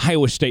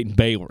 Iowa State and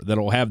Baylor,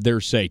 that'll have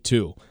their say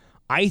too.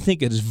 I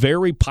think it's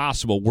very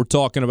possible we're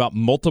talking about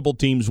multiple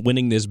teams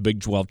winning this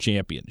Big 12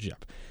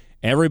 championship.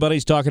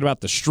 Everybody's talking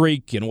about the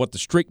streak and what the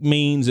streak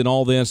means and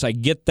all this. I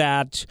get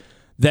that.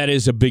 That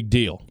is a big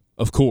deal,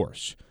 of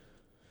course.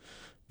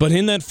 But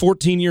in that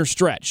 14-year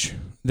stretch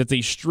that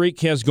the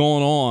streak has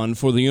gone on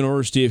for the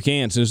University of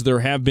Kansas, there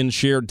have been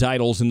shared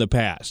titles in the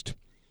past.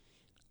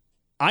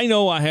 I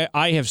know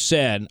I have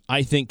said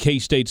I think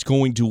K-State's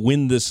going to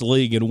win this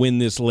league and win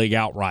this league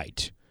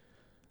outright.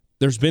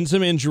 There's been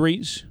some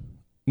injuries,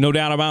 no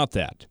doubt about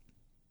that.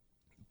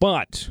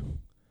 But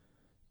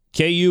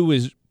KU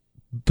is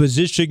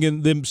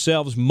positioning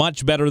themselves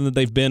much better than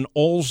they've been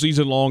all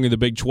season long in the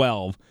Big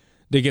 12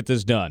 to get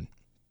this done.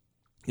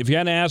 If you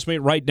had to ask me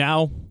right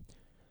now,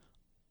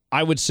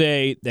 I would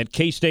say that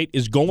K-State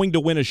is going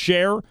to win a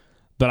share,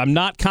 but I'm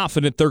not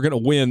confident they're going to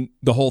win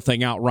the whole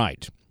thing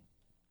outright.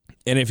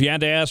 And if you had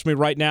to ask me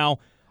right now,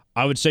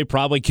 I would say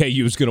probably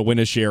KU is going to win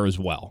a share as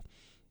well.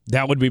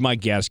 That would be my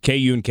guess.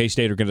 KU and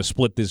K-State are going to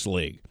split this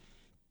league.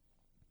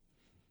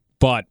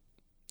 But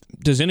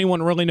does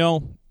anyone really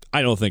know?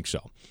 I don't think so.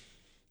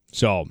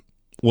 So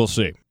we'll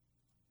see.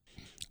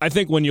 I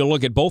think when you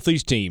look at both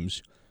these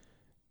teams,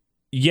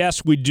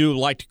 yes, we do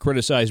like to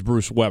criticize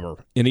Bruce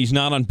Weber, and he's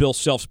not on Bill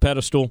Self's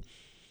pedestal,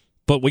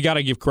 but we got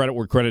to give credit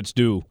where credit's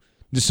due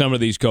to some of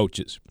these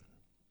coaches.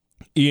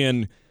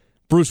 In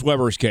Bruce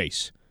Weber's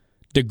case,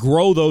 to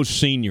grow those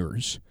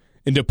seniors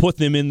and to put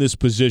them in this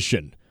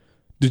position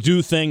to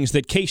do things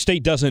that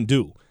K-State doesn't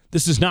do.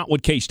 This is not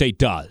what K-State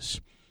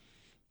does.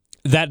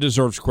 That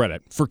deserves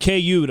credit. For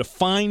KU to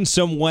find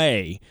some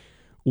way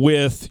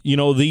with,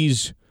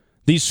 these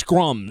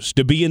scrums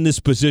to be in this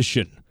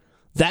position,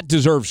 that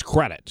deserves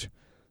credit.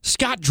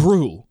 Scott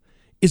Drew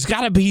has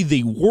got to be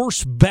the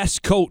worst,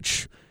 best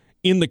coach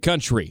in the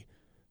country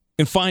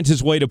and finds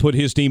his way to put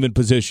his team in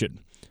position.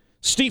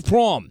 Steve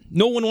Prohm,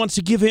 no one wants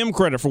to give him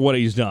credit for what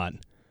he's done.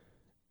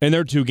 And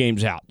they're 2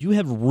 games out. You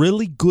have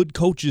really good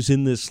coaches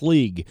in this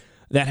league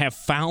that have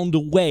found a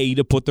way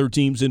to put their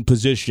teams in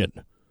position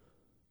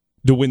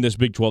to win this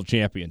Big 12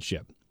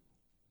 championship.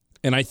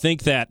 And I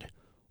think that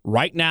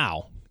right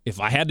now, if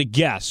I had to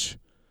guess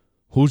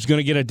who's going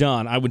to get it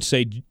done, I would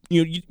say,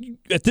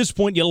 at this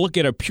point, you look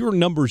at a pure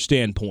numbers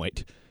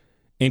standpoint,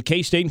 and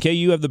K-State and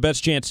KU have the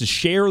best chance to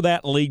share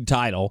that league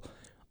title,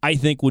 I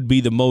think would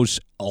be the most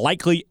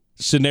likely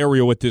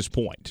scenario at this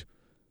point.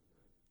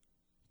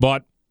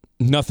 But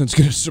nothing's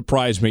going to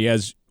surprise me,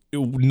 as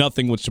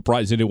nothing would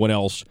surprise anyone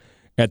else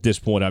at this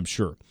point, I'm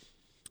sure.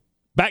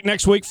 Back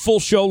next week, full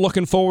show.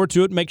 Looking forward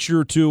to it. Make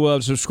sure to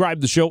subscribe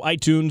to the show,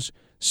 iTunes,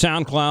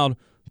 SoundCloud,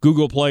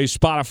 Google Play,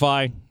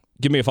 Spotify.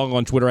 Give me a follow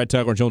on Twitter at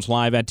Tyler Jones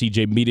Live, at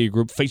TJ Media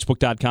Group,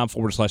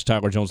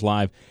 Facebook.com/Tyler Jones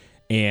Live,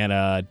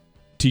 and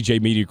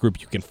TJ Media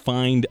Group. You can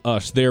find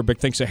us there. Big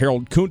thanks to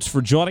Harold Kuntz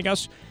for joining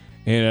us.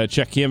 And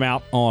check him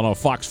out on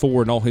Fox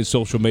 4 and all his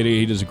social media.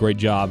 He does a great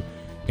job.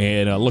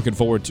 And looking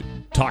forward to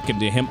talking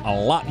to him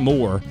a lot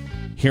more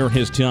here in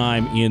his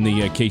time in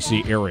the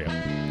KC area.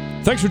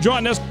 Thanks for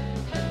joining us.